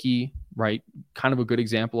Gesicki, right? Kind of a good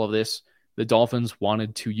example of this. The Dolphins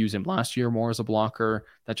wanted to use him last year more as a blocker.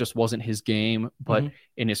 That just wasn't his game. But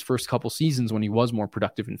in his first couple seasons, when he was more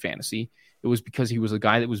productive in fantasy, it was because he was a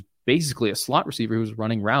guy that was basically a slot receiver who was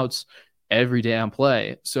running routes every damn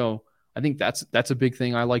play. So I think that's a big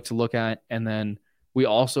thing I like to look at. And then we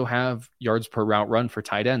also have yards per route run for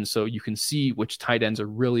tight ends. So you can see which tight ends are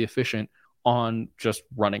really efficient on just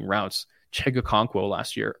running routes. Chig Okonkwo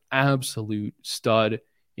last year, absolute stud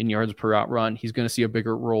in yards per route run. He's going to see a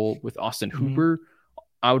bigger role with Austin Hooper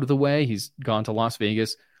out of the way. He's gone to Las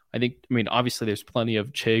Vegas. I mean, obviously there's plenty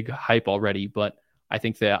of Chig hype already, but I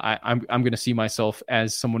think that I'm going to see myself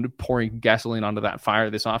as someone pouring gasoline onto that fire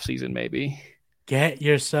this offseason, maybe. Get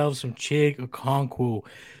yourself some Chig Okonkwo.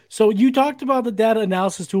 So you talked about the data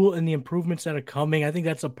analysis tool and the improvements that are coming. I think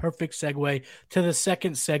that's a perfect segue to the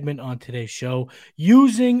second segment on today's show,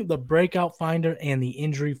 using the breakout finder and the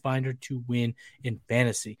injury finder to win in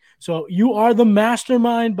fantasy. So you are the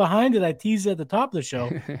mastermind behind it. I teased at the top of the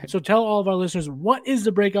show. So tell all of our listeners, what is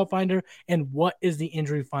the breakout finder and what is the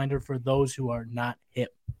injury finder for those who are not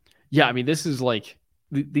hip? Yeah, I mean, this is like,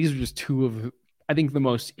 these are just two of, I think, the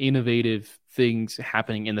most innovative things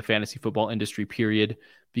happening in the fantasy football industry, period.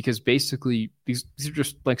 Because basically these are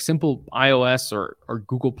just like simple iOS or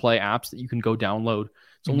Google Play apps that you can go download.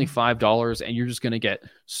 It's only $5 and you're just going to get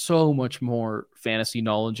so much more fantasy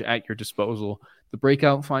knowledge at your disposal. The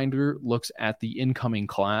breakout finder looks at the incoming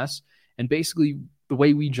class, and basically the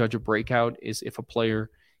way we judge a breakout is if a player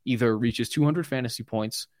either reaches 200 fantasy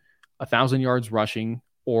points, 1,000 yards rushing,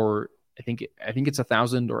 or I think it's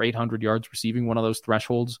 1,000 or 800 yards receiving, one of those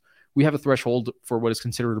thresholds. We have a threshold for what is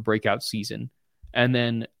considered a breakout season. And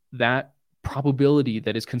then that probability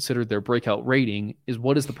that is considered their breakout rating is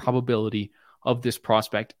what is the probability of this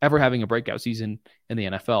prospect ever having a breakout season in the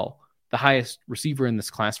NFL. The highest receiver in this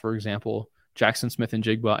class, for example, Jackson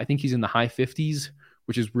Smith-Njigba, I think he's in the high 50s,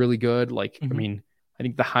 which is really good. Like, I mean, I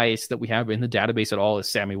think the highest that we have in the database at all is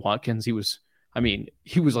Sammy Watkins. He was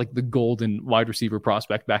like the golden wide receiver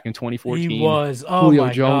prospect back in 2014. He was. Oh, Julio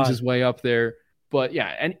my Jones God. is way up there. But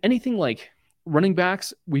yeah, and anything like running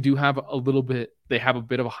backs, we do have they have a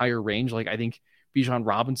bit of a higher range. Like, I think Bijan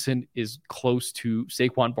Robinson is close to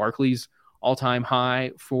Saquon Barkley's all-time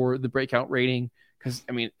high for the breakout rating. Because,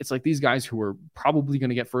 I mean, it's like these guys who are probably going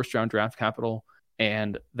to get first-round draft capital,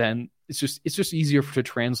 and then it's just easier to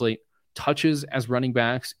translate touches as running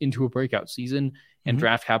backs into a breakout season, and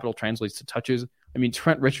draft capital translates to touches. I mean,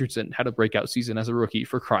 Trent Richardson had a breakout season as a rookie,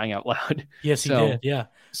 for crying out loud. Yes, he did. Yeah.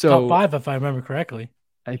 So top 5, if I remember correctly.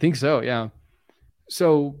 I think so. Yeah.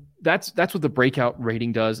 So that's what the breakout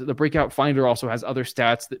rating does. The breakout finder also has other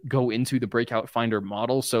stats that go into the breakout finder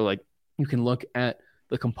model. So like you can look at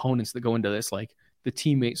the components that go into this, like the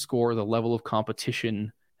teammate score, the level of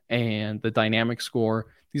competition, and the dynamic score.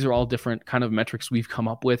 These are all different kind of metrics we've come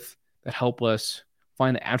up with that help us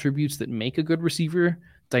find the attributes that make a good receiver.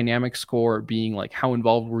 Dynamic score being like, how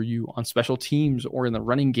involved were you on special teams or in the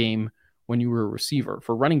running game when you were a receiver?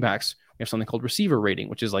 For running backs, we have something called receiver rating,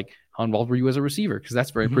 which is like, how involved were you as a receiver? Because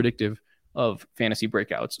that's very predictive of fantasy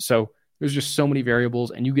breakouts. So there's just so many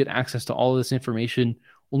variables, and you get access to all of this information,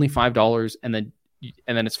 only $5, and then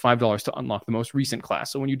it's $5 to unlock the most recent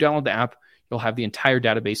class. So when you download the app, you'll have the entire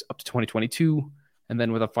database up to 2022, and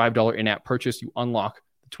then with a $5 in-app purchase, you unlock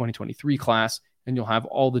the 2023 class, and you'll have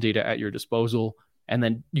all the data at your disposal. And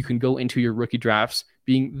then you can go into your rookie drafts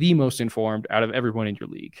being the most informed out of everyone in your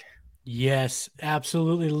league. Yes,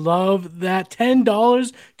 absolutely. Love that.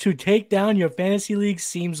 $10 to take down your fantasy league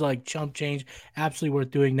seems like chump change. Absolutely worth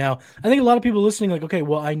doing. Now, I think a lot of people listening like, okay,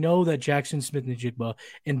 well, I know that Jackson Smith-Njigba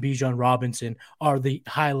and Bijan Robinson are the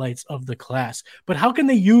highlights of the class, but how can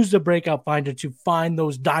they use the breakout finder to find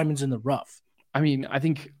those diamonds in the rough? I mean, I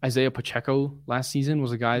think Isaiah Pacheco last season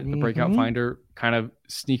was a guy that the breakout finder kind of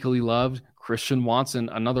sneakily loved. Christian Watson,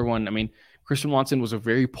 another one. I mean, Christian Watson was a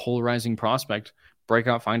very polarizing prospect.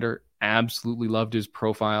 Breakout finder absolutely loved his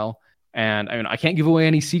profile. And I mean, I can't give away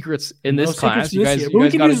any secrets in this class. You guys got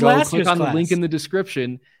to go click on the link in the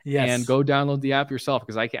description and go download the app yourself,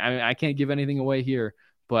 because I can't give anything away here.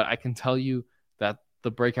 But I can tell you that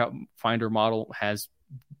the breakout finder model has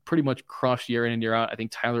pretty much crushed year in and year out. I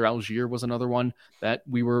think Tyler Algier was another one that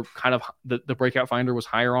we were kind of the breakout finder was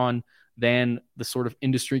higher on. than the sort of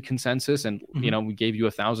industry consensus. And, we gave you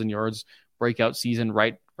 1,000 yards breakout season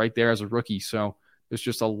right there as a rookie. So there's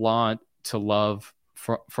just a lot to love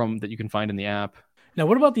from that you can find in the app. Now,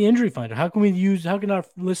 what about the injury finder? How can our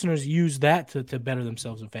listeners use that to better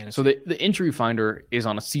themselves in fantasy? So the injury finder is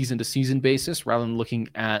on a season to season basis rather than looking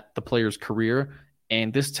at the player's career.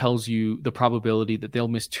 And this tells you the probability that they'll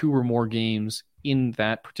miss 2 or more games in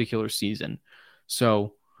that particular season.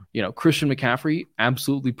 So, Christian McCaffrey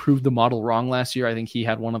absolutely proved the model wrong last year. I think he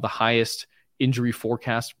had one of the highest injury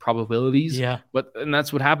forecast probabilities. Yeah. And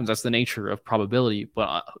that's what happens. That's the nature of probability.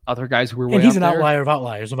 But other guys who were way and he's an there, outlier of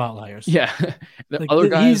outliers. Yeah. Other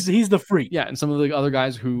guys, he's the freak. Yeah. And some of the other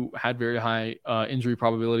guys who had very high injury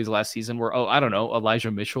probabilities last season were,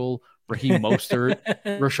 Elijah Mitchell, Raheem Mostert,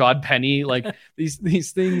 Rashad Penny. Like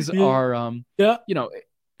these things are,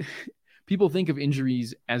 people think of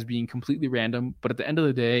injuries as being completely random, but at the end of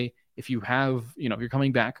the day, if you have, if you're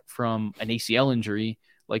coming back from an ACL injury,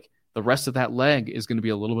 like the rest of that leg is going to be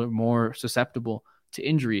a little bit more susceptible to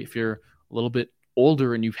injury. If you're a little bit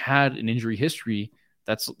older and you've had an injury history,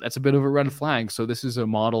 that's a bit of a red flag. So this is a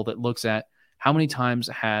model that looks at how many times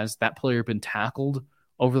has that player been tackled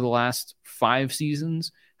over the last 5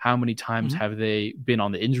 seasons? How many times have they been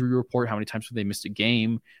on the injury report? How many times have they missed a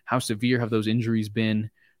game? How severe have those injuries been?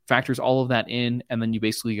 Factors all of that in, and then you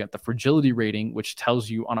basically get the fragility rating, which tells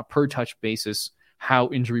you on a per touch basis how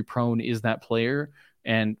injury prone is that player.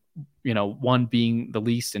 And 1 being the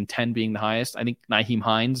least and 10 being the highest. I think Nyheim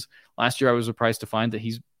Hines last year, I was surprised to find that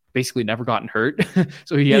he's basically never gotten hurt.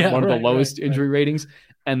 So he had one of the lowest injury ratings.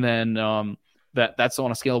 And then that's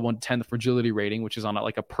on a scale of 1 to 10, the fragility rating, which is on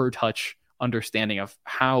a per touch understanding of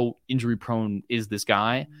how injury prone is this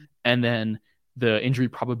guy. And then the injury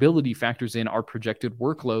probability factors in our projected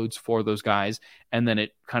workloads for those guys. And then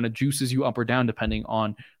it kind of juices you up or down depending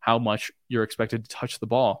on how much you're expected to touch the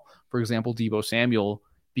ball. For example, Deebo Samuel,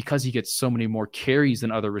 because he gets so many more carries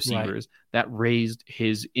than other receivers, that raised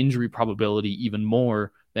his injury probability even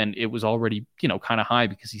more than it was already, kind of high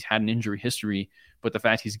because he's had an injury history. But the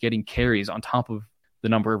fact he's getting carries on top of the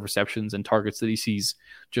number of receptions and targets that he sees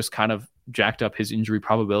just kind of jacked up his injury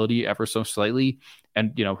probability ever so slightly.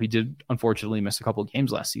 And, he did unfortunately miss a couple of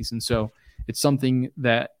games last season. So it's something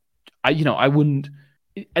that I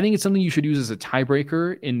think it's something you should use as a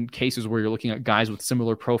tiebreaker in cases where you're looking at guys with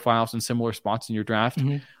similar profiles and similar spots in your draft.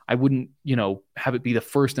 I wouldn't, have it be the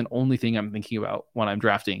first and only thing I'm thinking about when I'm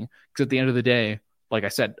drafting. Because at the end of the day, like I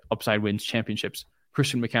said, upside wins championships.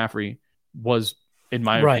 Christian McCaffrey was, in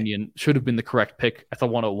my opinion, should have been the correct pick at the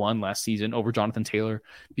 101 last season over Jonathan Taylor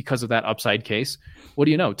because of that upside case. What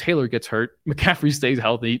do you know? Taylor gets hurt, McCaffrey stays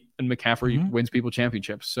healthy, and McCaffrey wins people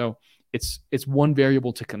championships. So it's one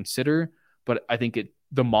variable to consider, but I think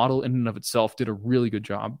the model in and of itself did a really good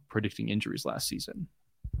job predicting injuries last season.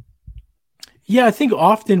 Yeah, I think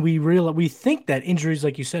often we think that injuries,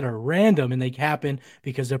 like you said, are random and they happen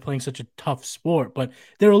because they're playing such a tough sport, but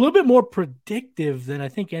they're a little bit more predictive than I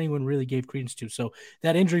think anyone really gave credence to. So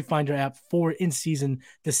that Injury Finder app for in-season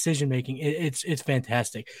decision-making, it's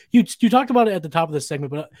fantastic. You talked about it at the top of the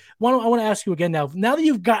segment, but I want to ask you again now that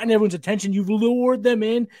you've gotten everyone's attention, you've lured them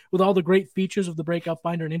in with all the great features of the Breakout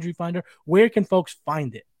Finder and Injury Finder, where can folks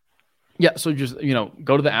find it? Yeah, so just,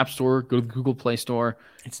 go to the App Store, go to the Google Play Store,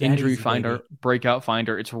 it's Injury Finder, baby. Breakout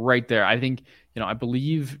Finder. It's right there. I think, I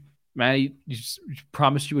believe, Maddie, you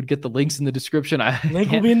promised you would get the links in the description.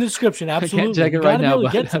 Link will be in the description, absolutely. I can't check it right now,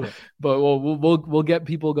 but we'll get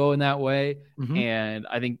people going that way. And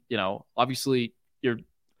I think, obviously you're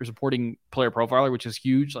supporting Player Profiler, which is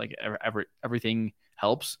huge. Like everything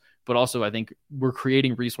helps. But also I think we're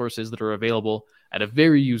creating resources that are available at a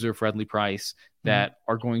very user-friendly price that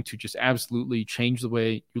are going to just absolutely change the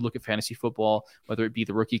way you look at fantasy football, whether it be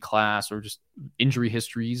the rookie class or just injury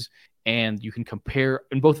histories. And you can compare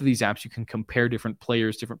in both of these apps, you can compare different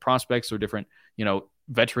players, different prospects, or different,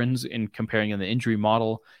 veterans in comparing in the injury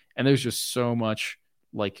model. And there's just so much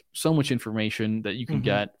information that you can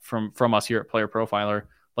get from us here at Player Profiler.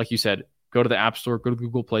 Like you said, go to the App Store, go to the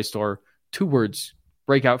Google Play Store, 2 words,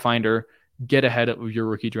 Breakout Finder, get ahead of your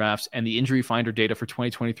rookie drafts, and the Injury Finder data for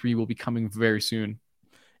 2023 will be coming very soon.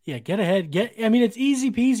 Yeah, get ahead. It's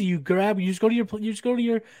easy peasy. You just go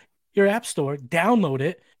to your App Store, download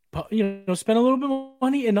it, spend a little bit more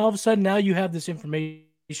money, and all of a sudden now you have this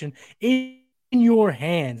information in your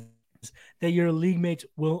hands that your league mates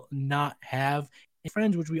will not have. And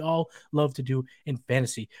friends, which we all love to do in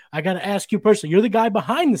fantasy. I got to ask you personally, you're the guy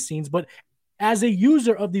behind the scenes, but as a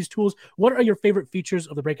user of these tools, what are your favorite features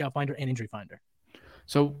of the Breakout Finder and Injury Finder?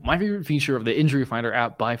 So my favorite feature of the Injury Finder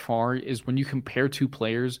app by far is when you compare 2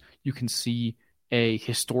 players, you can see a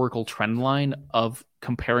historical trend line of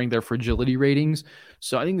comparing their fragility ratings.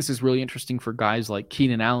 So I think this is really interesting for guys like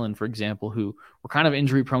Keenan Allen, for example, who were kind of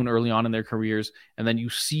injury prone early on in their careers. And then you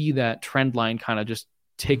see that trend line kind of just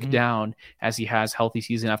tick down as he has healthy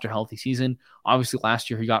season after healthy season. Obviously last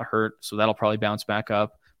year he got hurt, so that'll probably bounce back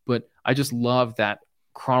up. But I just love that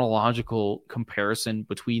chronological comparison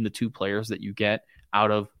between the two players that you get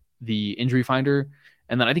out of the injury finder.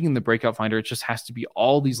 And then I think in the breakout finder, it just has to be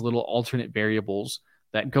all these little alternate variables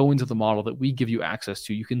that go into the model that we give you access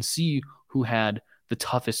to. You can see who had the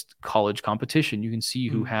toughest college competition. You can see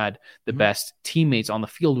who had the best teammates on the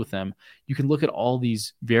field with them. You can look at all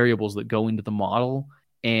these variables that go into the model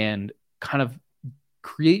and kind of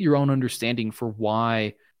create your own understanding for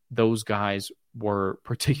why those guys were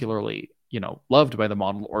particularly, loved by the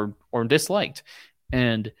model or disliked.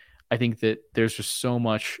 And I think that there's just so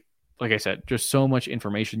much, like I said, just so much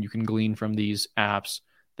information you can glean from these apps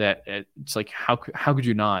that it's like, how could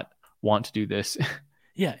you not want to do this?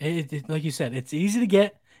 Yeah, like you said, it's easy to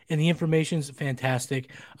get, and the information's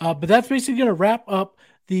fantastic. But that's basically going to wrap up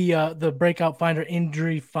the Breakout Finder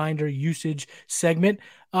Injury Finder usage segment.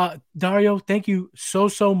 Dario, thank you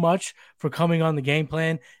so much for coming on the game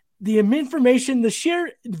plan. The information, the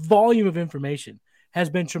sheer volume of information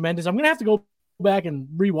has been tremendous. I'm going to have to go back and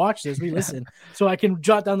rewatch this, re-listen, so I can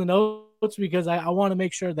jot down the notes, because I want to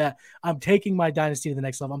make sure that I'm taking my dynasty to the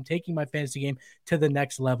next level. I'm taking my fantasy game to the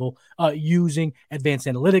next level, using advanced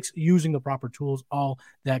analytics, using the proper tools, all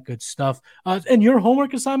that good stuff. And your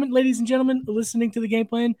homework assignment, ladies and gentlemen, listening to the game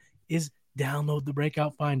plan, is download the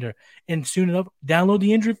Breakout Finder, and soon enough, download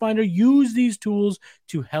the Injury Finder. Use these tools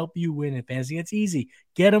to help you win in fantasy. It's easy.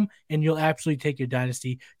 Get them, and you'll absolutely take your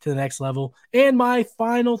dynasty to the next level. And my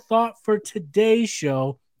final thought for today's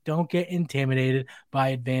show: don't get intimidated by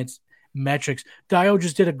advanced metrics. Dio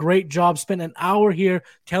just did a great job, spent an hour here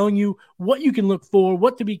telling you what you can look for,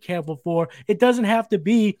 what to be careful for. It doesn't have to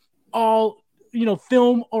be all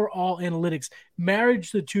film or all analytics. Marry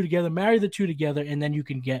the two together, and then you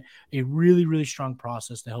can get a really, really strong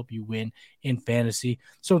process to help you win in fantasy.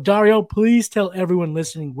 So Dario, please tell everyone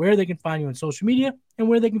listening where they can find you on social media and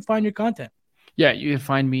where they can find your content. Yeah, you can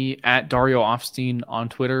find me at Dario Offstein on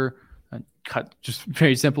Twitter. Cut just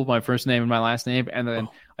very simple, my first name and my last name. And then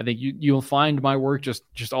I think you'll find my work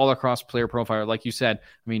just all across Player Profiler. Like you said,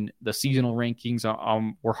 I mean, the seasonal rankings,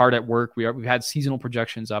 we're hard at work. We've had seasonal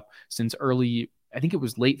projections up since early, I think it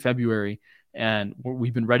was late February. And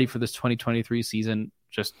we've been ready for this 2023 season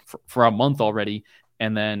just for a month already.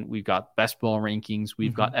 And then we've got best ball rankings.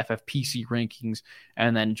 We've got FFPC rankings.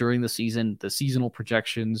 And then during the season, the seasonal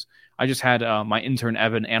projections. I just had my intern,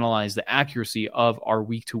 Evan, analyze the accuracy of our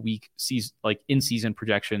week-to-week season, like in-season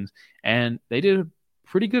projections. And they did a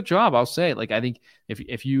pretty good job, I'll say. Like, I think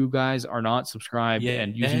if you guys are not subscribed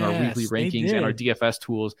and using our weekly rankings and our DFS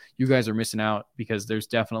tools, you guys are missing out, because there's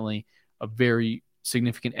definitely a very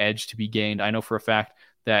significant edge to be gained. I know for a fact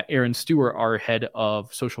that Aaron Stewart, our head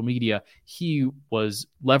of social media, he was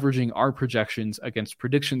leveraging our projections against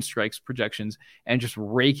Prediction Strike's projections and just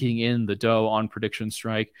raking in the dough on Prediction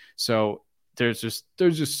Strike. So there's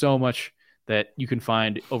just so much that you can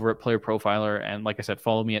find over at Player Profiler. And like I said,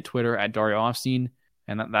 follow me at Twitter at Dario Offstein.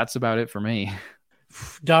 And that's about it for me.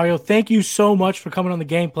 Dario, thank you so much for coming on the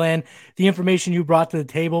game plan. The information you brought to the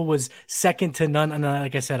table was second to none. And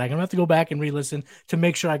like I said, I'm going to have to go back and re-listen to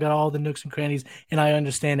make sure I got all the nooks and crannies and I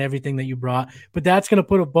understand everything that you brought. But that's going to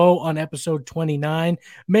put a bow on episode 29.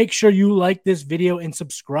 Make sure you like this video and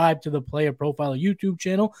subscribe to the Player Profiler YouTube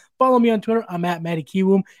channel. Follow me on Twitter. I'm at Matty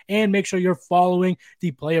Kiwoom. And make sure you're following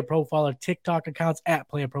the Player Profiler TikTok accounts at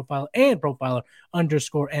Player Profiler and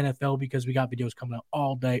Profiler_NFL, because we got videos coming out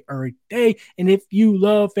all day, every day. And if you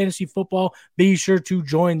love fantasy football, be sure to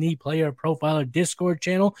join the Player Profiler Discord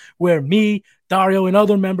channel, where me, Dario, and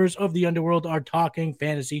other members of the underworld are talking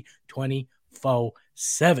fantasy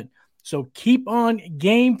 24/7. So keep on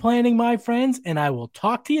game planning, my friends, and I will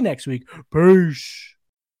talk to you next week. Peace.